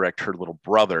to resurrect her little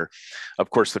brother. Of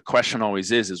course, the question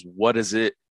always is what does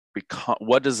it become?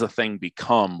 What does the thing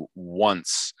become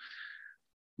once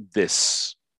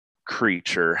this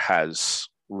creature has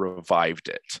revived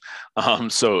it?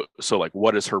 So like,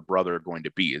 what is her brother going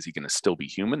to be? Is he going to still be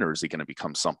human, or is he going to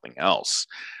become something else,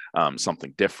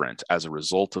 something different as a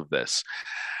result of this?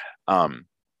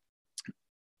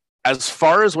 As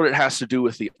far as what it has to do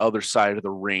with the other side of the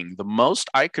ring, the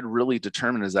most I could really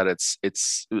determine is that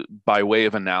it's by way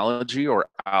of analogy or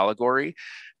allegory,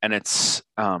 and it's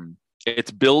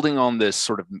building on this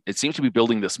sort of, it seems to be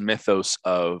building this mythos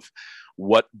of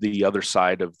what the other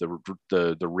side of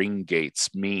the ring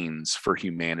gates means for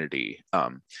humanity.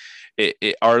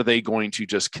 Are they going to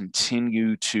just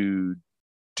continue to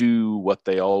do what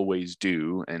they always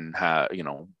do and have,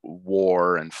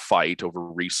 war and fight over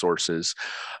resources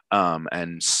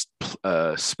and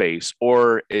space,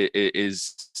 or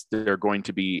is there going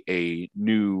to be a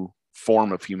new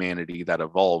form of humanity that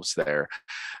evolves there?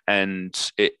 And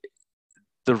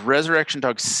the resurrection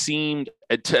dogs seemed,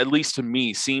 at least to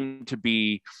me, seemed to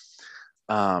be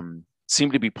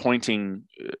pointing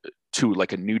to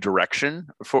like a new direction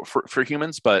for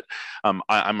humans, but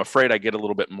I'm afraid I get a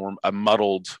little bit more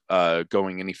muddled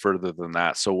going any further than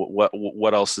that. So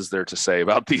what else is there to say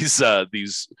about these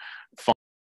fun-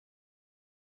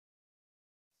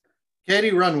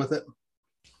 Katie, run with it.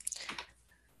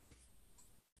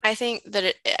 I think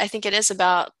it is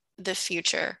about the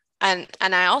future. And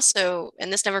I also,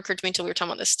 and this never occurred to me until we were talking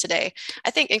about this today,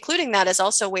 I think including that is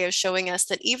also a way of showing us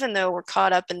that even though we're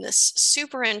caught up in this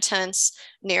super intense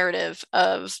narrative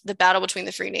of the battle between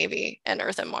the Free Navy and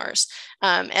Earth and Mars,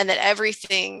 and that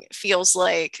everything feels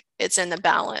like it's in the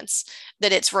balance,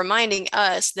 that it's reminding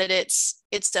us that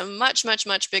it's a much, much,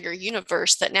 much bigger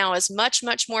universe that now is much,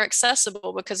 much more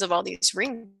accessible because of all these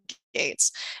ring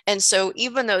gates. And so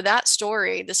even though that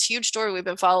story, this huge story we've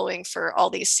been following for all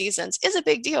these seasons, is a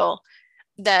big deal,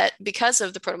 that because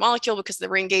of the protomolecule, because of the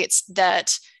ring gates,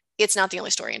 that it's not the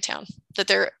only story in town, that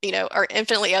there are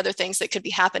infinitely other things that could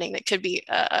be happening that could be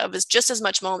of just as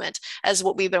much moment as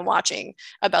what we've been watching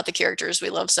about the characters we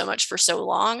love so much for so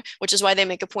long, which is why they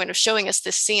make a point of showing us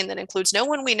this scene that includes no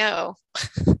one we know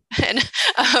and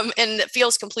that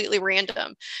feels completely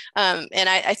random. And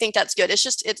I think that's good. It's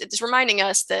just, it's reminding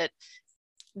us that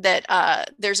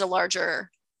there's a larger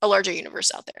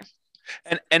universe out there.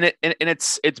 And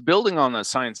it's building on the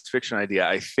science fiction idea,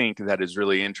 I think, that is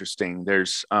really interesting.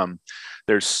 There's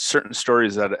certain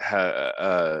stories that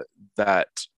that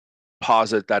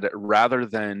posit that rather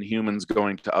than humans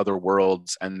going to other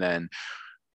worlds and then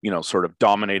sort of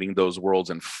dominating those worlds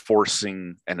and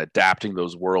forcing and adapting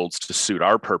those worlds to suit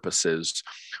our purposes,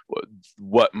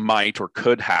 what might or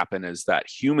could happen is that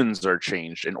humans are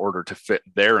changed in order to fit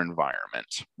their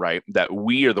environment, right? That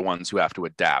we are the ones who have to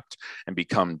adapt and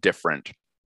become different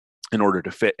in order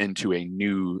to fit into a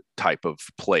new type of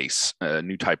place, a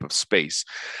new type of space.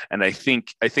 And I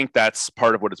think that's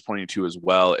part of what it's pointing to as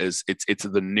well, is it's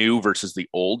the new versus the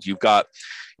old. You've got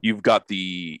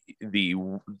the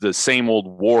same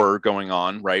old war going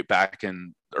on right back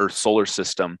in Earth's solar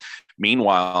system.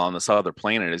 Meanwhile, on this other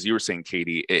planet, as you were saying,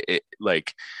 Katie,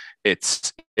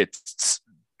 it's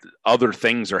other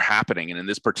things are happening. And in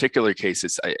this particular case,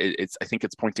 I think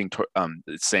it's pointing to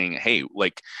it's saying, hey,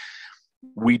 like,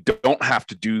 we don't have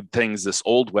to do things this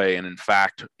old way. And in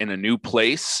fact, in a new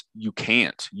place, you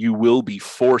can't. You will be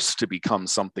forced to become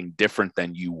something different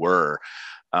than you were.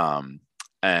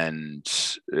 And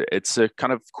it's a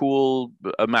kind of cool,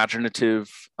 imaginative,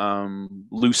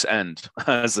 loose end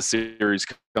as the series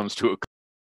comes to a.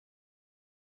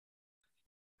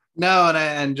 No,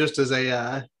 and just as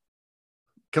a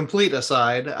complete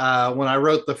aside, when I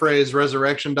wrote the phrase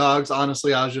resurrection dogs,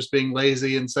 honestly, I was just being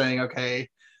lazy and saying, okay,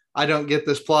 I don't get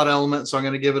this plot element, so I'm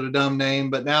going to give it a dumb name.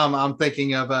 But now I'm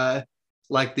thinking of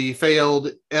like the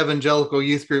failed evangelical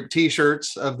youth group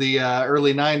T-shirts of the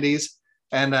early 90s.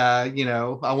 And, I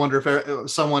wonder if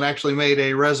someone actually made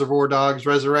a Reservoir Dogs,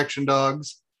 Resurrection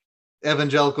Dogs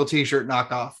evangelical T-shirt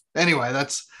knockoff. Anyway,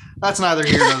 that's neither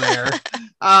here nor there.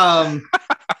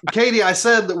 Katie, I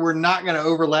said that we're not going to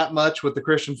overlap much with the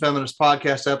Christian Feminist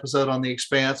podcast episode on The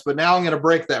Expanse, but now I'm going to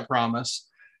break that promise.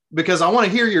 because I want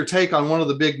to hear your take on one of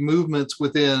the big movements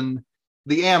within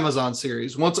the Amazon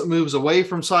series. Once it moves away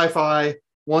from sci-fi,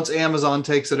 once Amazon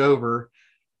takes it over,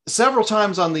 several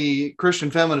times on the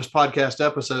Christian Feminist podcast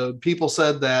episode, people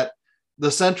said that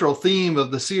the central theme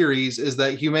of the series is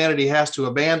that humanity has to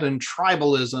abandon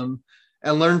tribalism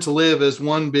and learn to live as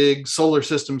one big solar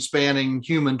system spanning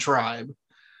human tribe.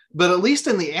 But at least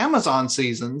in the Amazon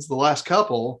seasons, the last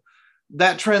couple,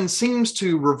 that trend seems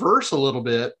to reverse a little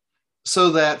bit,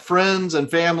 so that friends and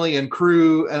family and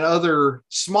crew and other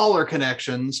smaller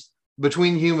connections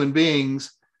between human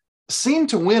beings seem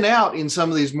to win out in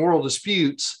some of these moral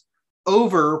disputes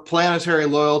over planetary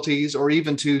loyalties or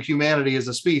even to humanity as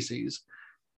a species.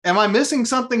 Am I missing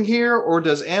something here, or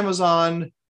does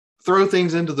Amazon throw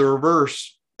things into the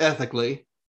reverse ethically?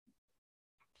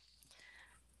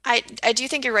 I do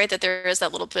think you're right that there is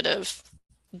that little bit of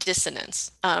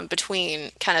dissonance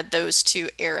between kind of those two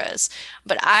eras,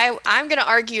 but I'm going to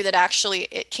argue that actually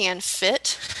it can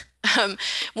fit.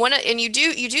 And you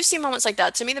do see moments like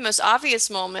that. To me, the most obvious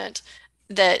moment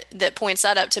that points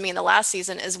that up to me in the last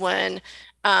season is when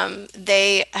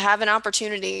they have an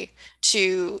opportunity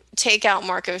to take out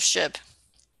Marco's ship,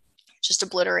 just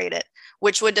obliterate it,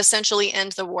 which would essentially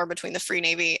end the war between the Free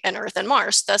Navy and Earth and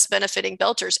Mars, thus benefiting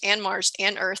Belters and Mars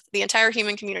and Earth, the entire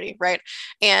human community, right?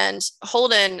 And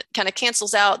Holden kind of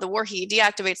cancels out the war. He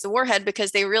deactivates the warhead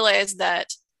because they realize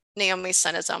that Naomi's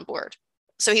son is on board.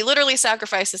 So he literally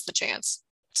sacrifices the chance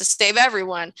to save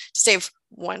everyone, to save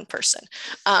one person.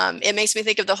 It makes me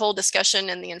think of the whole discussion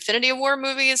in the Infinity War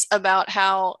movies about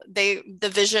how the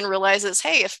Vision realizes,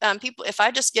 hey,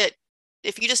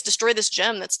 if you just destroy this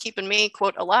gem that's keeping me,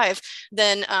 quote, alive,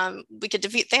 then we could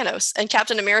defeat Thanos. And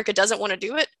Captain America doesn't want to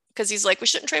do it because he's like, we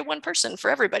shouldn't trade one person for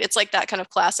everybody. It's like that kind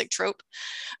of classic trope.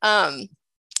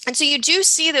 And so you do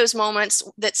see those moments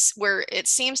where it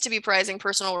seems to be prizing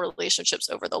personal relationships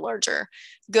over the larger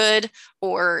good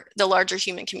or the larger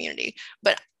human community.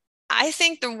 But I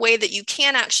think the way that you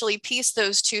can actually piece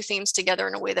those two themes together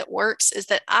in a way that works is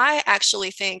that I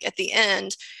actually think at the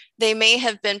end, they may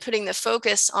have been putting the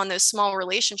focus on those small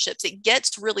relationships. It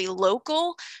gets really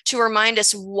local to remind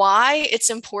us why it's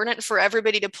important for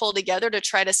everybody to pull together to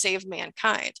try to save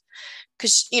mankind.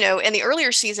 Because, in the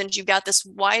earlier seasons, you've got this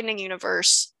widening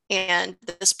universe and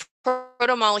this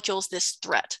proto-molecules, this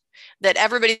threat that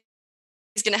everybody's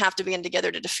going to have to be in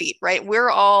together to defeat, right? We're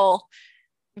all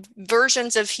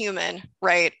versions of human,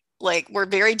 right? Like, we're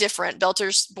very different.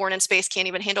 Belters born in space can't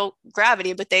even handle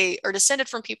gravity, but they are descended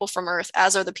from people from Earth,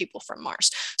 as are the people from Mars.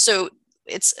 So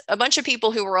it's a bunch of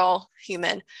people who were all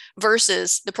human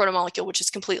versus the protomolecule, which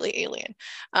is completely alien.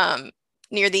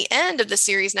 Near the end of the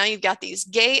series, now you've got these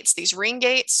gates, these ring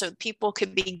gates, so people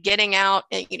could be getting out,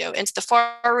 into the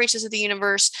far reaches of the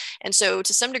universe. And so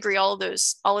to some degree, all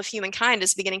of humankind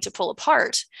is beginning to pull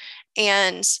apart.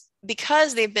 And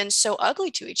because they've been so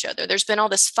ugly to each other, there's been all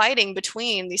this fighting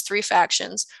between these three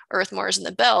factions, Earth, Mars, and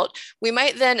the Belt. We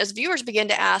might then, as viewers, begin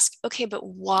to ask, okay, but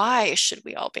why should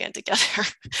we all band together?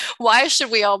 Why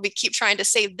should we all keep trying to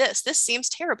save this? This seems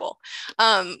terrible.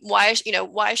 Why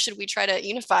should we try to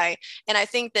unify? And I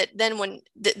think that then when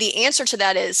the answer to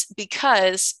that is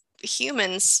because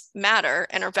humans matter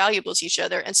and are valuable to each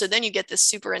other. And so then you get this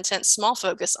super intense small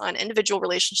focus on individual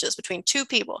relationships between two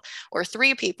people or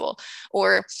three people,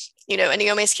 or, in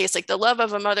Naomi's case, like the love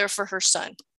of a mother for her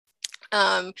son.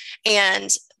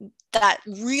 And that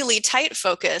really tight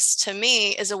focus to me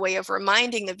is a way of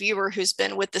reminding the viewer who's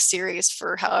been with the series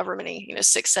for however many,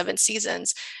 6, 7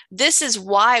 seasons. This is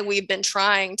why we've been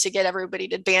trying to get everybody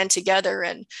to band together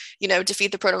and,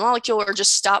 defeat the protomolecule or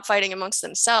just stop fighting amongst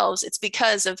themselves. It's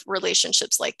because of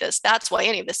relationships like this. That's why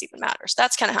any of this even matters.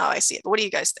 That's kind of how I see it. But what do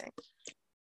you guys think?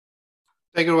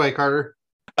 Take it away, Carter.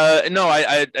 No,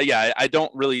 I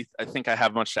don't really. I think I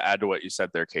have much to add to what you said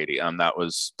there, Katie. That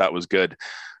was good.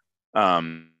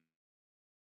 I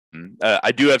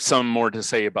do have some more to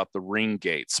say about the ring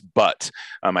gates, but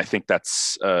I think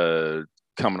that's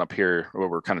coming up here where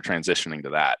we're kind of transitioning to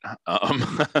that.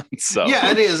 So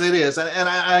yeah, it is. And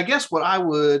I guess what I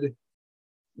would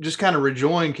just kind of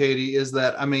rejoin, Katie, is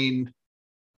that,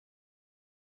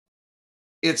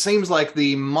 it seems like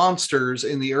the monsters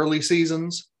in the early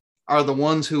seasons are the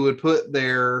ones who would put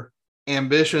their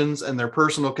ambitions and their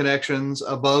personal connections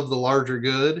above the larger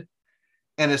good.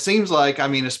 And it seems like,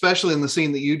 especially in the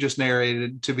scene that you just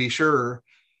narrated, to be sure,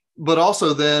 but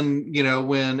also then,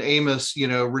 when Amos,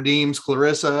 redeems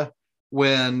Clarissa,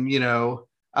 when,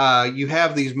 you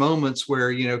have these moments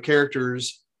where,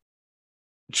 characters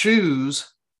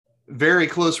choose very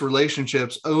close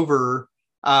relationships over,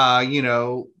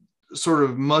 sort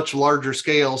of much larger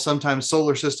scale, sometimes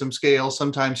solar system scale,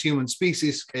 sometimes human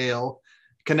species scale,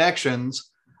 connections,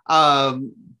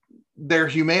 their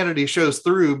humanity shows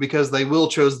through because they will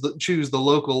choose the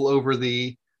local over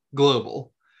the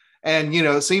global. And,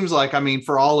 it seems like,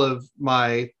 for all of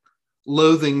my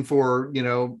loathing for,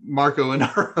 Marco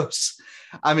Inaros,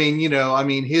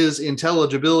 his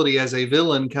intelligibility as a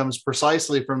villain comes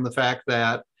precisely from the fact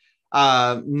that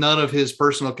none of his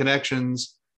personal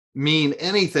connections mean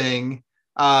anything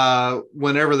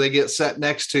whenever they get set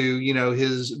next to,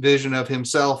 his vision of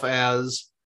himself as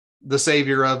the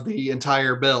savior of the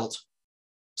entire belt.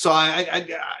 So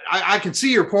I can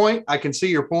see your point.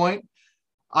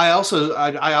 I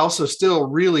also still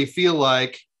really feel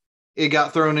like it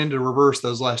got thrown into reverse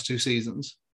those last two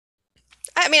seasons.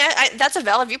 That's a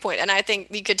valid viewpoint, and I think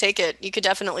you could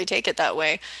definitely take it that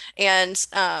way. And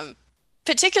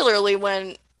particularly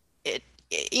when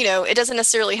it doesn't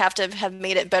necessarily have to have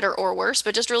made it better or worse,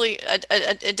 but just really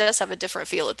it does have a different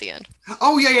feel at the end.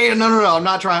 Oh yeah. No. I'm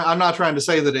not trying to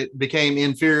say that it became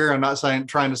inferior. I'm not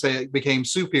trying to say it became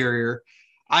superior.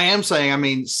 I am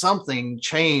saying, something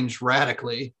changed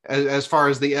radically as far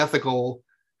as the ethical.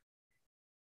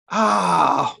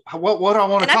 What do I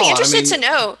want to call it? I'd be interested to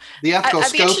know the ethical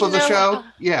scope of the show.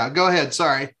 Yeah, go ahead.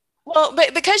 Sorry. Well,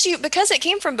 but because it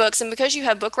came from books, and because you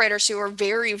have book writers who are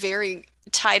very, very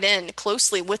tied in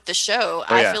closely with the show,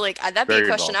 I feel like that'd be a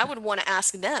question I would want to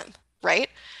ask them, right?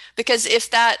 Because if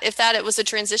it was a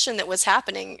transition that was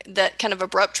happening, that kind of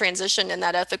abrupt transition in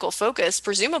that ethical focus,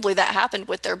 presumably that happened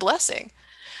with their blessing.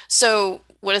 So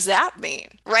what does that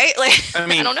mean, right? Like,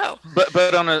 I don't know.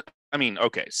 But on a,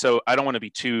 okay, so I don't want to be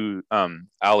too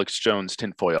Alex Jones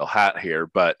tinfoil hat here,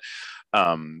 but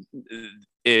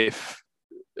if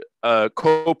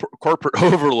corporate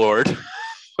overlord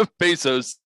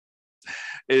Bezos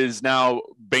is now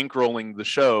bankrolling the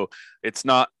show, it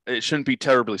shouldn't be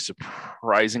terribly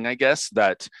surprising, I guess,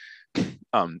 that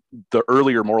the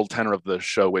earlier moral tenor of the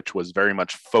show, which was very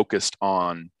much focused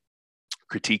on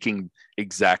critiquing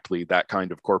exactly that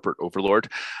kind of corporate overlord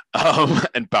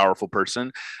and powerful person,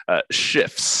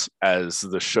 shifts as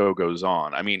the show goes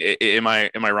on. Am I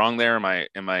wrong there? Am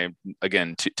I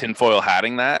again tinfoil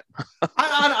hatting that?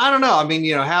 I don't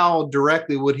know. How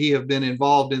directly would he have been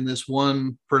involved in this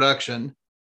one production?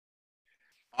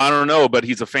 I don't know, but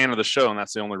he's a fan of the show, and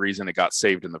that's the only reason it got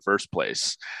saved in the first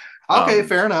place. Okay,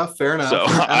 fair enough. So I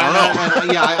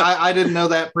don't know. I didn't know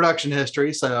that production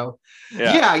history. So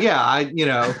yeah.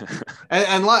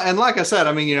 And like I said,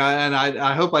 and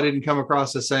I hope I didn't come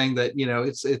across as saying that,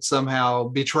 it's somehow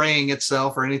betraying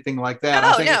itself or anything like that.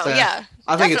 Oh,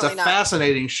 I think it's a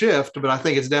fascinating shift, but I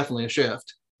think it's definitely a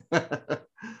shift.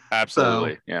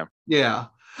 Absolutely. So, yeah.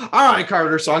 All right,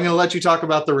 Carter. So I'm going to let you talk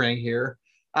about The Ring here.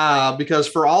 Because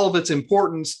for all of its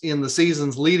importance in the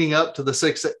seasons leading up to the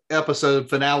 6-episode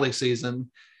finale season,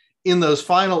 in those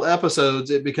final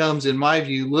episodes, it becomes, in my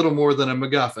view, little more than a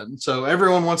MacGuffin. So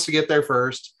everyone wants to get there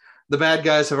first. The bad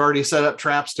guys have already set up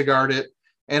traps to guard it.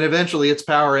 And eventually its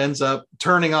power ends up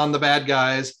turning on the bad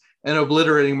guys and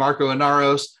obliterating Marco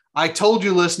Inaros. I told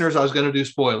you, listeners, I was going to do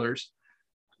spoilers.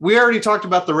 We already talked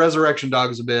about the resurrection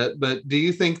dogs a bit, but do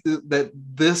you think that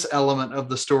this element of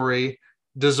the story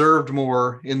deserved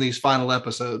more in these final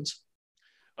episodes?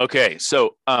 Okay,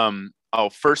 so I'll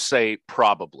first say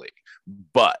probably,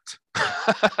 but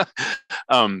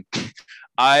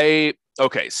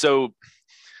so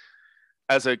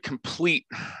as a complete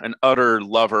and utter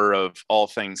lover of all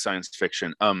things science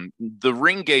fiction, the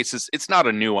ring gates it's not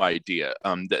a new idea.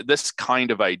 This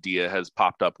kind of idea has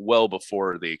popped up well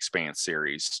before the Expanse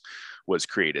series was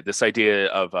created. This idea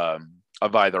of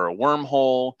either a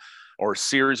wormhole or a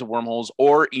series of wormholes,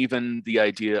 or even the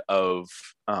idea of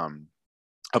a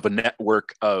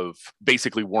network of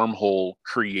basically wormhole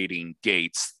creating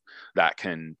gates that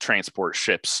can transport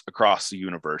ships across the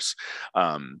universe.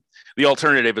 The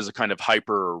alternative is a kind of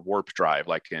hyper warp drive,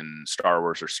 like in Star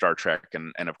Wars or Star Trek,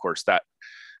 and of course that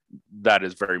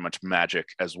is very much magic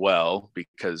as well,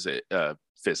 because it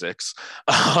physics.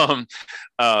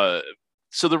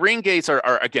 So the ring gates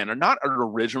are not an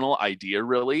original idea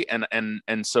really,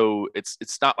 and so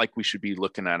it's not like we should be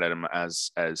looking at them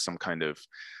as some kind of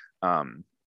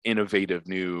innovative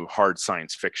new hard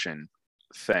science fiction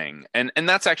thing. And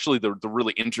that's actually the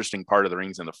really interesting part of the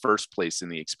rings in the first place in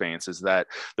the Expanse, is that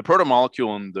the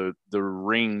proto-molecule and the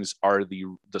rings are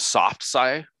the soft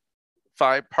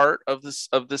sci-fi part of this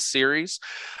series.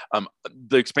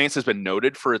 The Expanse has been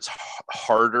noted for its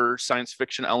harder science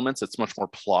fiction elements. It's much more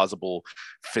plausible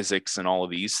physics and all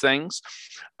of these things.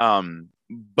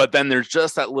 But then there's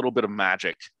just that little bit of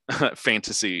magic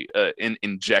fantasy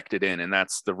injected in, and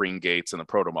that's the ring gates and the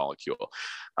proto-molecule.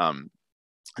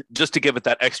 Just to give it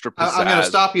that extra pizzazz. I'm going to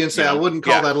stop you and say I wouldn't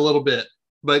call that a little bit.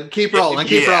 But keep rolling,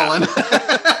 keep rolling.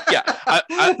 Yeah.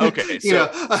 Okay.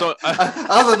 So,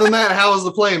 other than that, how was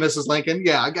the play, Mrs. Lincoln?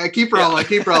 Yeah, I keep rolling,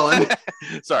 keep rolling.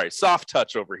 Sorry, soft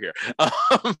touch over here.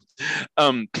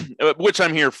 Which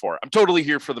I'm here for. I'm totally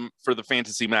here for the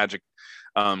fantasy magic,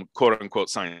 quote unquote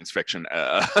science fiction.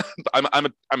 I'm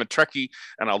a Trekkie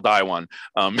and I'll die one.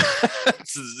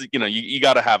 You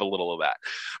got to have a little of that.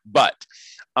 But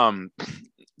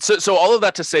So all of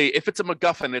that to say, if it's a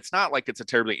MacGuffin, it's not like it's a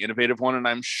terribly innovative one. And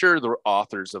I'm sure the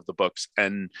authors of the books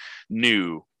and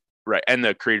the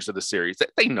creators of the series,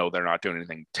 they know they're not doing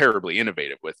anything terribly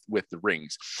innovative with the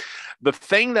rings. The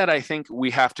thing that I think we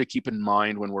have to keep in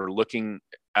mind when we're looking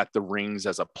at the rings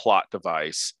as a plot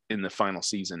device in the final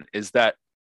season is that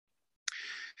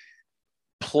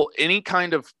any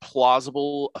kind of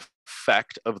plausible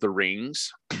effect of the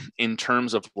rings in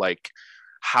terms of like,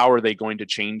 how are they going to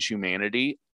change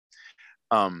humanity?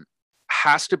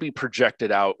 Has to be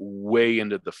projected out way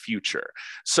into the future.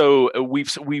 So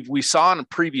we saw in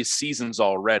previous seasons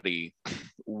already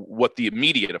what the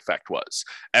immediate effect was.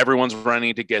 Everyone's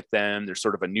running to get them. There's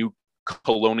sort of a new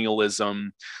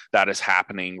colonialism that is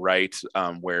happening, right?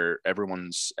 Where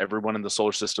everyone in the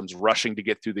solar system's rushing to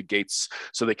get through the gates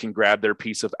so they can grab their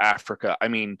piece of Africa. I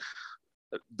mean,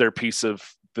 their piece of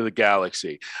the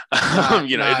galaxy.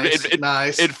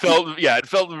 Nice. It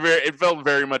felt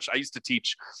very much. I used to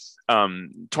teach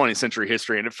 20th century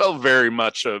history, and it felt very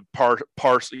much a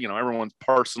everyone's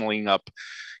parceling up,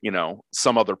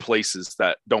 some other places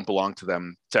that don't belong to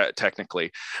them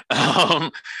technically.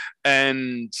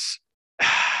 And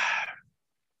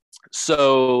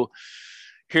so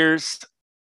here's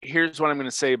what I'm going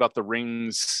to say about the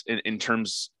rings in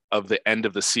terms of the end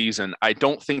of the season. I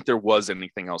don't think there was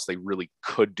anything else they really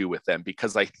could do with them,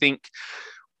 because I think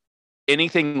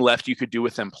anything left you could do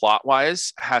with them plot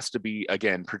wise has to be,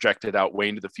 again, projected out way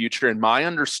into the future. And my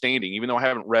understanding, even though I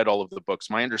haven't read all of the books,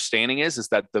 my understanding is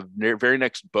that the very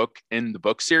next book in the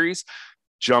book series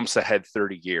jumps ahead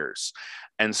 30 years.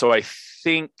 And so I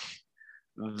think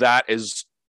that is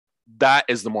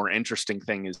the more interesting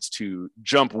thing, is to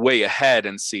jump way ahead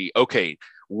and see, okay,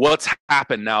 what's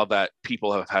happened now that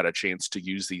people have had a chance to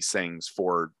use these things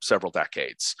for several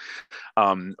decades.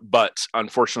 But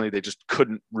unfortunately, they just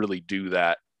couldn't really do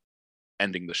that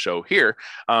ending the show here.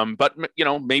 But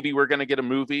maybe we're going to get a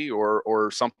movie or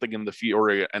something in the future, or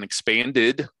an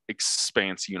expanded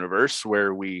Expanse universe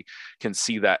where we can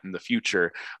see that in the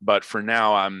future. But for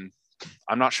now, I'm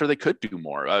not sure they could do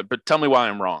more. But tell me why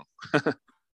I'm wrong.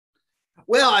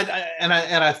 Well,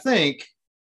 I think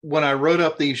when I wrote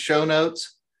up these show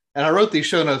notes, and I wrote these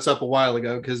show notes up a while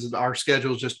ago because our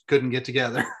schedules just couldn't get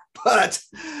together. But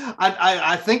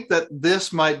I think that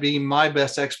this might be my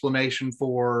best explanation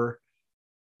for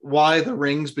why the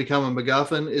rings become a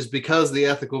MacGuffin, is because the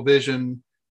ethical vision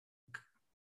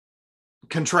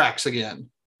contracts again.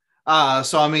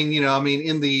 So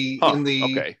in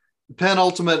the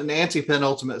penultimate and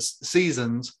anti-penultimate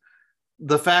seasons,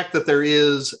 the fact that there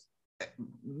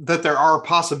are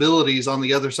possibilities on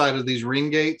the other side of these ring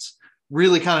gates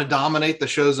really kind of dominate the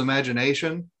show's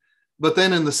imagination. But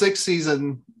then in the sixth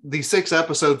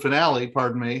episode finale,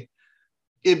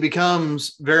 it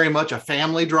becomes very much a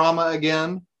family drama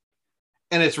again.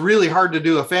 And it's really hard to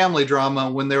do a family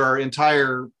drama when there are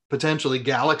entire potentially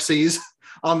galaxies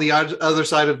on the other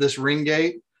side of this ring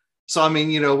gate. So,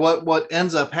 what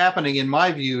ends up happening in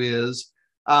my view is,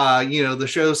 the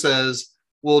show says,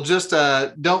 well, just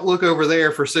don't look over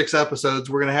there for 6 episodes.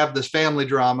 We're going to have this family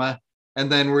drama, and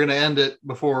then we're going to end it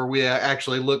before we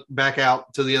actually look back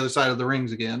out to the other side of the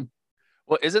rings again.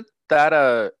 Well, isn't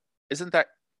that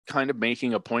kind of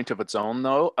making a point of its own,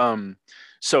 though?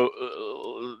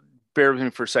 Bear with me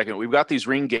for a second. We've got these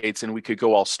ring gates, and we could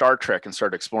go all Star Trek and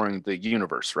start exploring the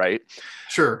universe, right?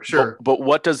 Sure. But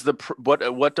what does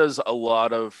a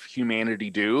lot of humanity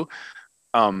do?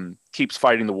 Keeps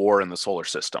fighting the war in the solar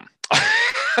system.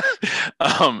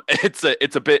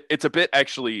 It's a bit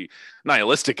actually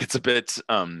nihilistic. It's a bit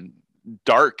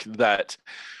dark that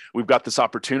we've got this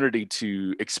opportunity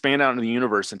to expand out into the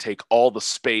universe and take all the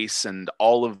space and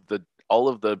all of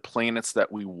the planets that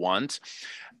we want,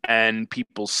 and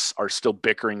people are still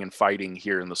bickering and fighting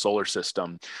here in the solar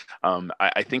system.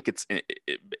 I think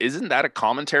isn't that a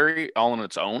commentary all on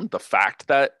its own? The fact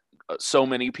that so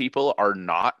many people are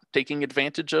not taking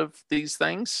advantage of these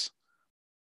things.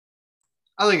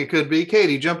 I think it could be.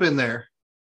 Katie, jump in there.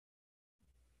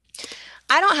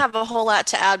 I don't have a whole lot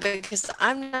to add because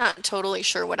I'm not totally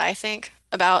sure what I think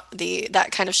about that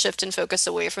kind of shift in focus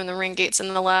away from the ring gates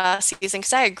in the last season.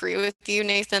 Because I agree with you,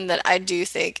 Nathan, that I do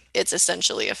think it's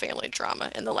essentially a family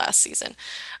drama in the last season.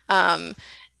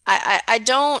 I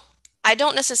don't I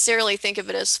don't necessarily think of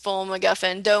it as full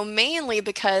MacGuffin, though mainly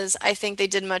because I think they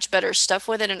did much better stuff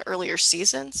with it in earlier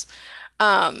seasons.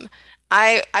 Um,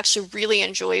 I actually really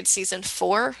enjoyed season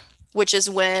 4, which is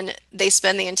when they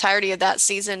spend the entirety of that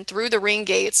season through the ring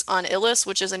gates on Illis,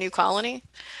 which is a new colony.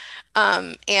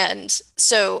 And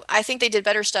so I think they did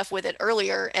better stuff with it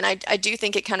earlier, and I do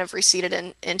think it kind of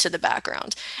receded into the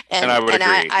background. And I would agree.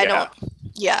 I Yeah. don't,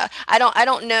 yeah, I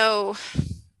don't know.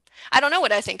 I don't know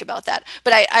what I think about that,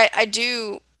 but I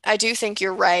do think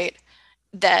you're right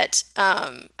that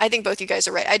I think both you guys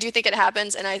are right. I do think it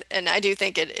happens, and I do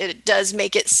think it does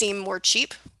make it seem more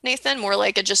cheap, Nathan, more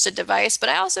like just a device. But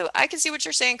I can see what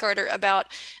you're saying, Carter, about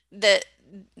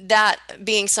that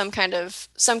being some kind of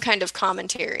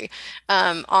commentary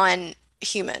on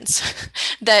humans.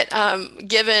 That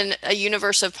given a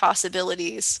universe of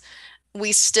possibilities,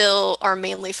 we still are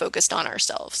mainly focused on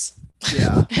ourselves.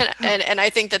 Yeah. And I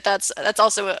think that's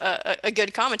also a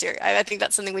good commentary. I think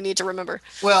that's something we need to remember.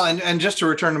 Well, and just to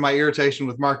return to my irritation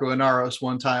with Marco Inaros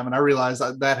one time, and I realize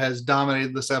that has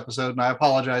dominated this episode, and I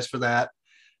apologize for that.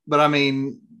 But I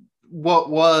mean, what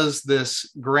was this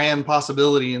grand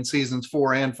possibility in seasons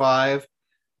 4 and 5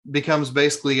 becomes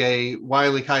basically a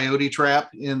Wile E. Coyote trap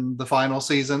in the final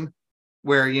season,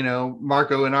 where, you know,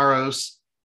 Marco Inaros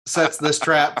sets this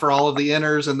trap for all of the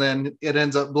inners, and then it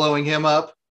ends up blowing him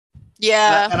up.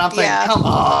 Yeah. And I'm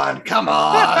thinking, come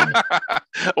on.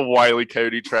 A Wile E.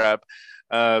 Coyote trap.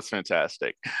 It's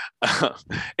fantastic.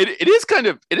 It is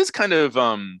kind of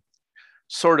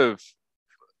sort of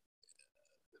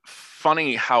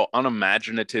funny how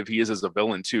unimaginative he is as a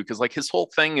villain too, because like his whole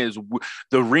thing is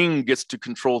the ring gets to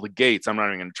control the gates. I'm not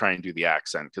even going to try and do the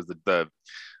accent because the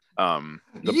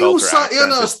you so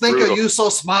innocent, think of you so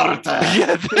smart.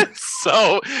 Yeah,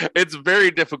 so it's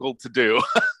very difficult to do.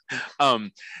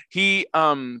 He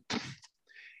wants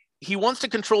to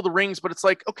control the rings, but it's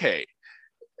like, okay,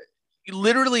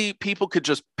 literally people could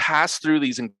just pass through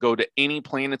these and go to any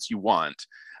planets you want,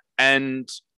 and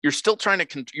you're still trying to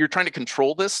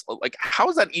control this. Like, how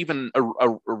is that even a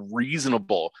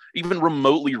reasonable, even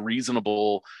remotely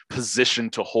reasonable position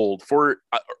to hold for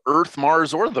Earth,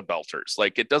 Mars, or the Belters?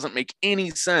 Like, it doesn't make any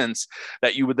sense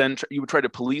that you would try to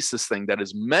police this thing that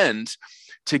is meant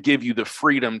to give you the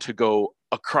freedom to go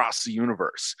across the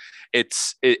universe.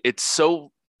 It's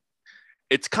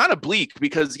kind of bleak,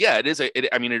 because yeah,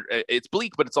 it's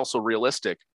bleak, but it's also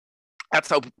realistic. That's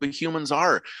how humans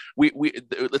are.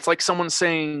 It's like someone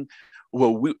saying,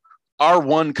 well, our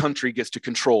one country gets to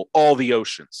control all the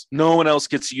oceans. No one else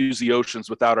gets to use the oceans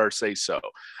without our say so.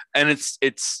 And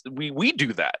we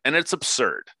do that, and it's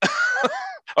absurd.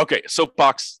 Okay,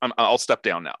 soapbox, I'll step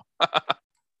down now.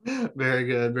 Very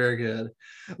good, very good.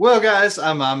 Well, guys,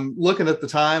 I'm looking at the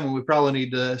time, and we probably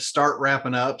need to start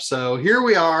wrapping up. So here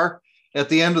we are at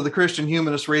the end of the Christian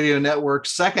Humanist Radio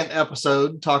Network's second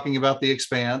episode talking about the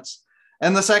Expanse,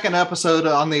 and the second episode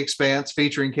on the Expanse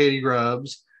featuring Katie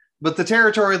Grubbs. But the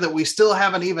territory that we still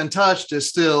haven't even touched is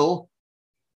still,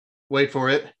 wait for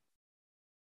it,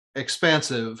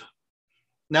 expensive.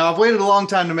 Now, I've waited a long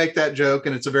time to make that joke,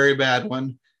 and it's a very bad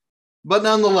one. But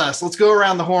nonetheless, let's go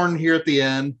around the horn here at the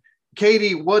end.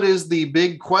 Katie, what is the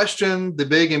big question, the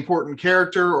big important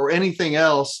character, or anything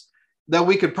else that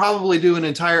we could probably do an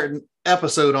entire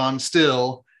episode on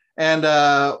still? And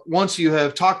once you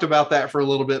have talked about that for a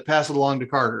little bit, pass it along to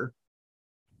Carter.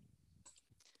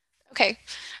 Okay.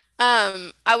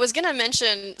 I was going to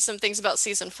mention some things about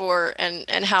season 4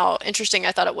 and how interesting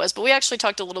I thought it was, but we actually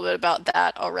talked a little bit about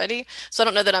that already. So I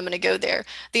don't know that I'm going to go there.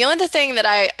 The only thing that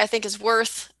I think is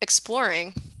worth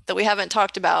exploring that we haven't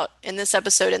talked about in this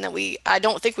episode, and that I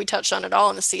don't think we touched on at all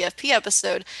in the CFP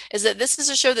episode, is that this is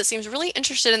a show that seems really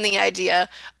interested in the idea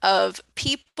of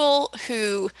people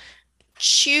who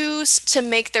choose to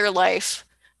make their life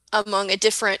among a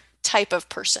different type of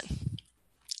person,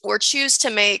 or choose to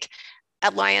make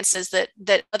alliances that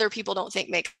other people don't think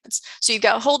make sense. So you've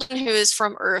got Holden, who is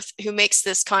from Earth, who makes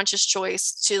this conscious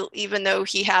choice to, even though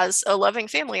he has a loving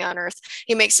family on Earth,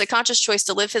 he makes a conscious choice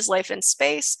to live his life in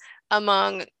space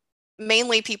among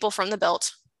mainly people from the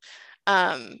belt.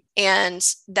 And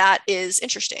that is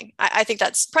interesting. I think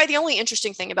that's probably the only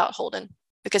interesting thing about Holden,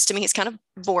 because to me, he's kind of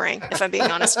boring, if I'm being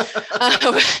honest.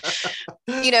 And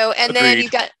then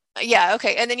you've got, yeah,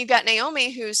 okay. And then you've got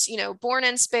Naomi, who's, born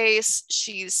in space.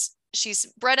 She's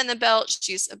bred in the belt.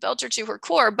 She's a belter to her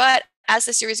core. But as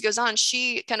the series goes on,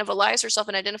 she kind of allies herself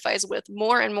and identifies with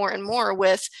more and more and more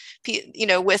with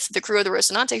the crew of the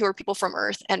Rocinante, who are people from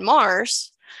Earth and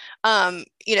Mars. And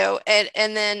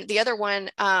then the other one,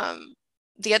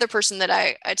 the other person that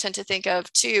I tend to think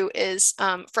of too is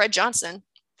Fred Johnson,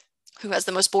 who has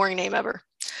the most boring name ever.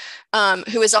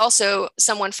 who is also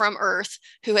someone from Earth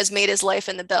who has made his life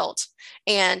in the belt.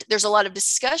 And there's a lot of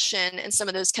discussion in some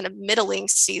of those kind of middling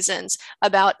seasons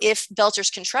about if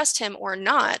Belters can trust him or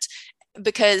not,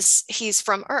 because he's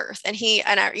from Earth. And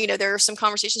there are some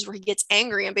conversations where he gets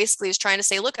angry and basically is trying to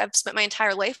say, look, I've spent my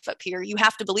entire life up here. You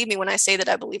have to believe me when I say that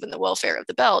I believe in the welfare of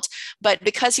the belt. But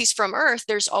because he's from Earth,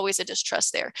 there's always a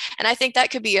distrust there. And I think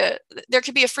that there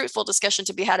could be a fruitful discussion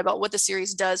to be had about what the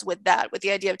series does with that, with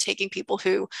the idea of taking people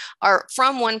who are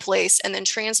from one place and then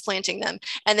transplanting them,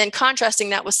 and then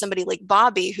contrasting that with somebody like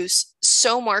Bobby, who's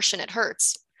so Martian it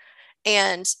hurts,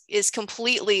 and is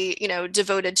completely,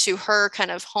 devoted to her kind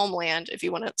of homeland, if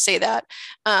you want to say that,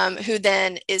 who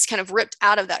then is kind of ripped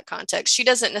out of that context. She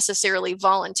doesn't necessarily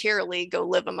voluntarily go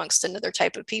live amongst another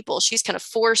type of people. She's kind of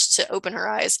forced to open her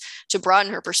eyes, to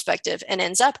broaden her perspective, and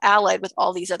ends up allied with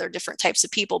all these other different types of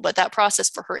people. But that process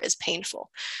for her is painful.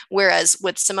 Whereas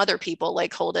with some other people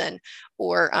like Holden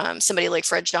or somebody like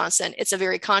Fred Johnson, it's a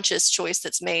very conscious choice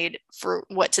that's made for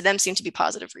what to them seem to be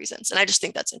positive reasons. And I just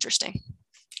think that's interesting.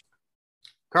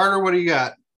 Carter, what do you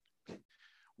got?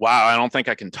 Wow, I don't think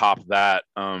I can top that.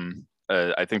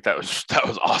 I think that was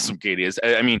awesome, Katie.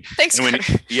 Thanks.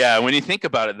 When you think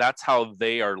about it, that's how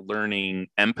they are learning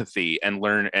empathy and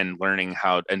learning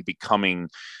how and becoming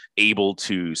able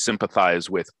to sympathize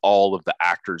with all of the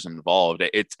actors involved.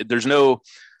 There's no,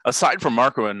 aside from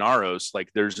Marco Inaros, like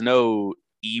there's no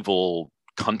evil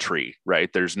country, right?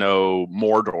 There's no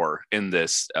Mordor in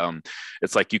this.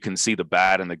 It's like you can see the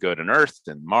bad and the good in Earth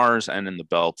and Mars and in the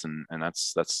belt, and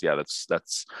that's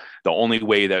the only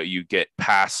way that you get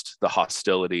past the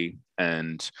hostility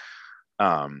and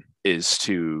is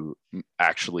to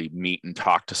actually meet and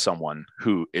talk to someone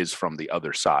who is from the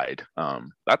other side.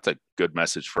 That's a good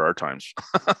message for our times.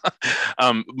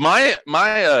 My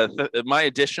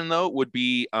addition though would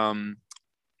be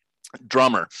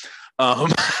drummer.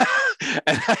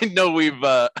 And I know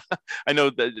I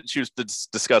know that she was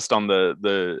discussed on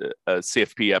the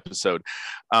CFP episode,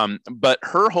 but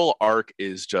her whole arc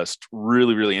is just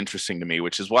really, really interesting to me,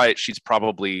 which is why she's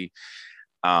probably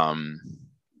the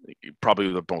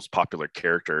most popular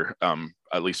character,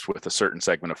 at least with a certain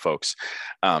segment of folks.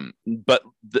 But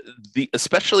the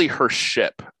especially her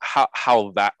ship,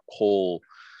 how that whole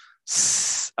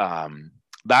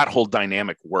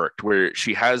dynamic worked, where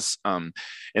she has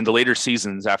in the later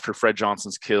seasons after Fred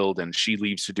Johnson's killed and she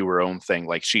leaves to do her own thing,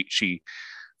 like she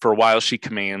for a while she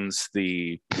commands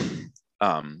the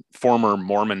former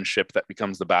Mormon ship that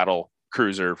becomes the battle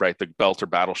cruiser, right, the Belter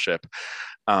battleship,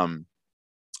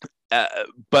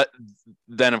 but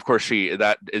then of course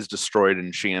that is destroyed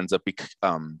and she ends up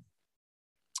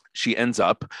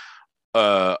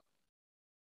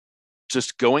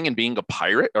just going and being a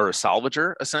pirate or a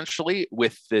salvager essentially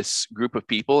with this group of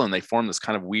people, and they form this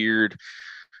kind of weird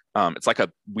it's like a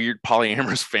weird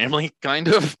polyamorous family kind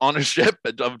of on a ship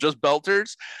of just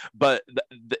Belters. But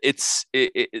this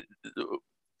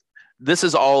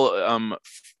is all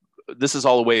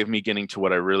a way of me getting to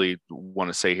what I really want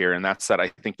to say here, and that's that I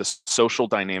think the social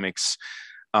dynamics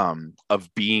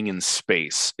of being in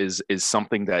space is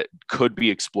something that could be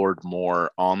explored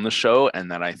more on the show,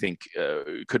 and that I think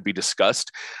could be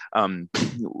discussed.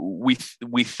 We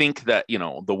think that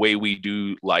the way we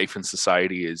do life in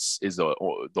society is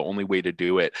the only way to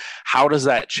do it. How does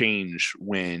that change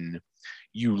when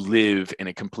you live in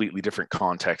a completely different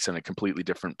context in a completely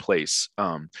different place?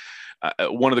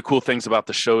 One of the cool things about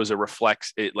the show is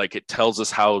it tells us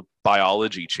how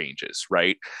biology changes,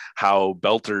 right? How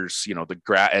Belters,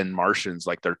 and Martians,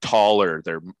 like they're taller,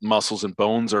 their muscles and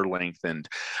bones are lengthened.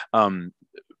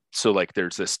 So like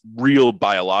there's this real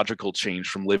biological change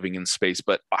from living in space,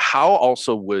 but how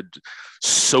also would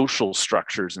social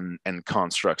structures and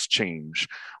constructs change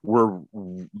were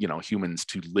humans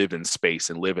to live in space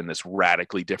and live in this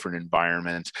radically different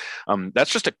environment?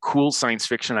 That's just a cool science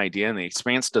fiction idea, and The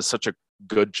Expanse does such a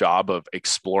good job of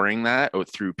exploring that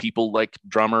through people like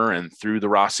Drummer and through the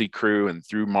Rossi crew and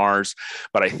through Mars.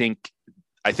 But I think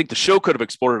the show could have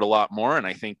explored it a lot more, and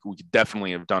I think we could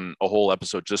definitely have done a whole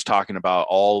episode just talking about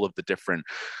all of the different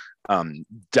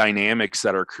dynamics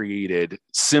that are created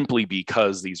simply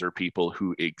because these are people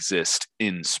who exist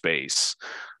in space.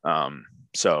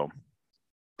 So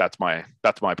that's my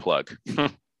plug.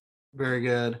 Very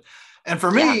good. And for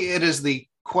me, it is the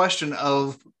question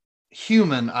of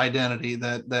human identity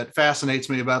that fascinates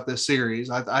me about this series.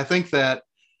 I think that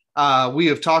we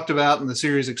have talked about, and the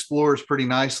series explores pretty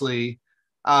nicely,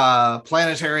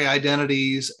 planetary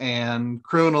identities and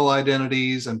criminal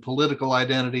identities and political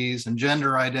identities and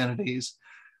gender identities.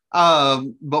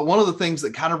 But one of the things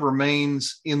that kind of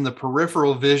remains in the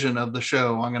peripheral vision of the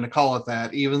show, I'm going to call it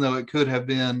that, even though it could have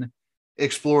been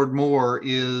explored more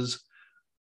is,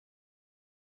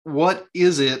 what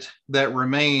is it that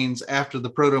remains after the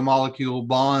proto-molecule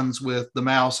bonds with the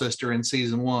Mao sister in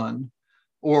season 1?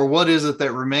 Or what is it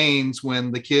that remains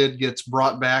when the kid gets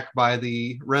brought back by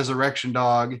the resurrection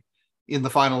dog in the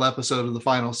final episode of the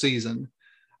final season?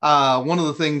 One of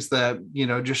the things that,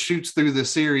 just shoots through this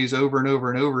series over and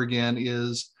over and over again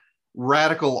is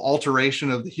radical alteration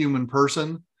of the human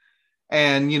person.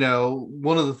 And,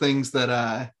 one of the things that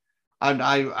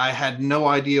I had no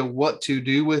idea what to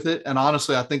do with it. And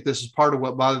honestly, I think this is part of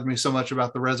what bothered me so much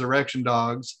about the resurrection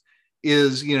dogs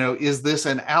is, is this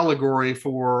an allegory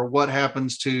for what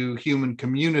happens to human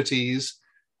communities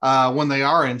when they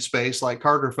are in space, like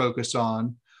Carter focused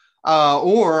on?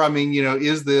 Or,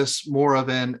 is this more of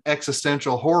an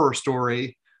existential horror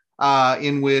story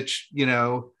in which,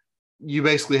 you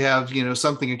basically have,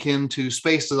 something akin to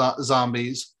space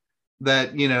zombies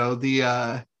that,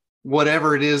 the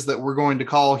whatever it is that we're going to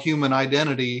call human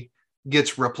identity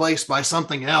gets replaced by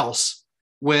something else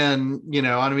when,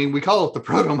 we call it the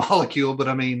proto-molecule, but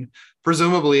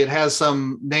presumably it has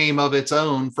some name of its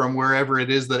own from wherever it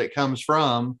is that it comes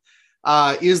from.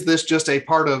 Is this just a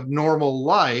part of normal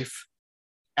life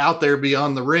out there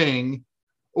beyond the ring?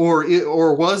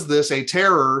 Or was this a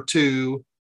terror to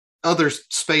other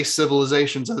space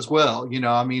civilizations as well? In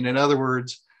other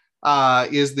words,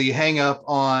 is the hang up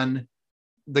on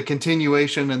the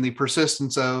continuation and the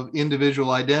persistence of individual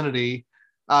identity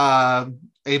a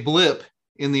blip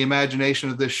in the imagination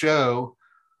of this show?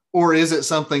 Or is it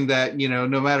something that,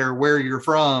 no matter where you're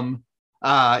from,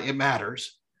 it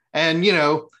matters? And,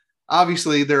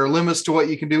 obviously there are limits to what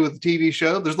you can do with the TV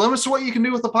show. There's limits to what you can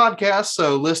do with the podcast.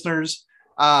 So listeners,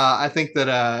 I think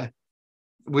that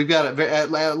we've got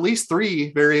at least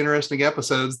 3 very interesting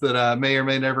episodes that may or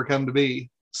may never come to be.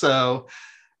 So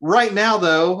right now,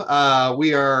 though,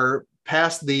 we are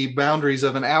past the boundaries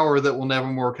of an hour that will never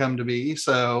more come to be.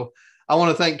 So I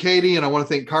want to thank Katie and I want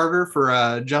to thank Carter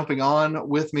for jumping on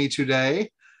with me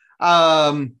today.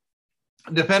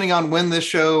 Depending on when this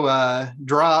show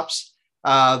drops,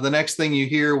 the next thing you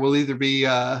hear will either be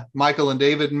Michael and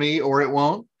David and me, or it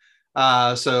won't.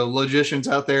 So logicians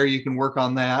out there, you can work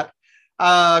on that.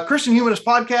 Christian Humanist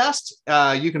Podcast.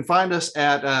 You can find us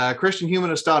at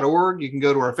christianhumanist.org. You can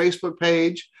go to our Facebook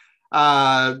page.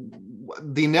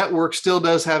 The network still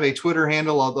does have a Twitter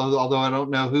handle, although I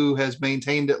don't know who has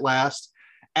maintained it last,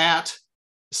 at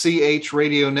CH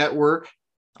Radio Network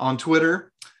on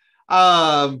Twitter.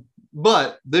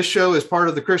 But this show is part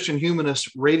of the Christian Humanist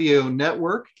Radio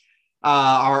Network.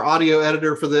 Our audio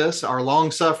editor for this, our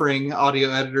long-suffering audio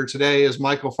editor today, is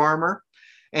Michael Farmer.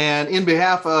 And in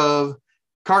behalf of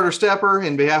Carter Stepper,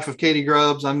 in behalf of Katie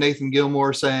Grubbs, I'm Nathan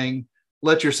Gilmour saying,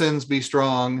 let your sins be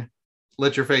strong,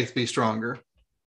 let your faith be stronger.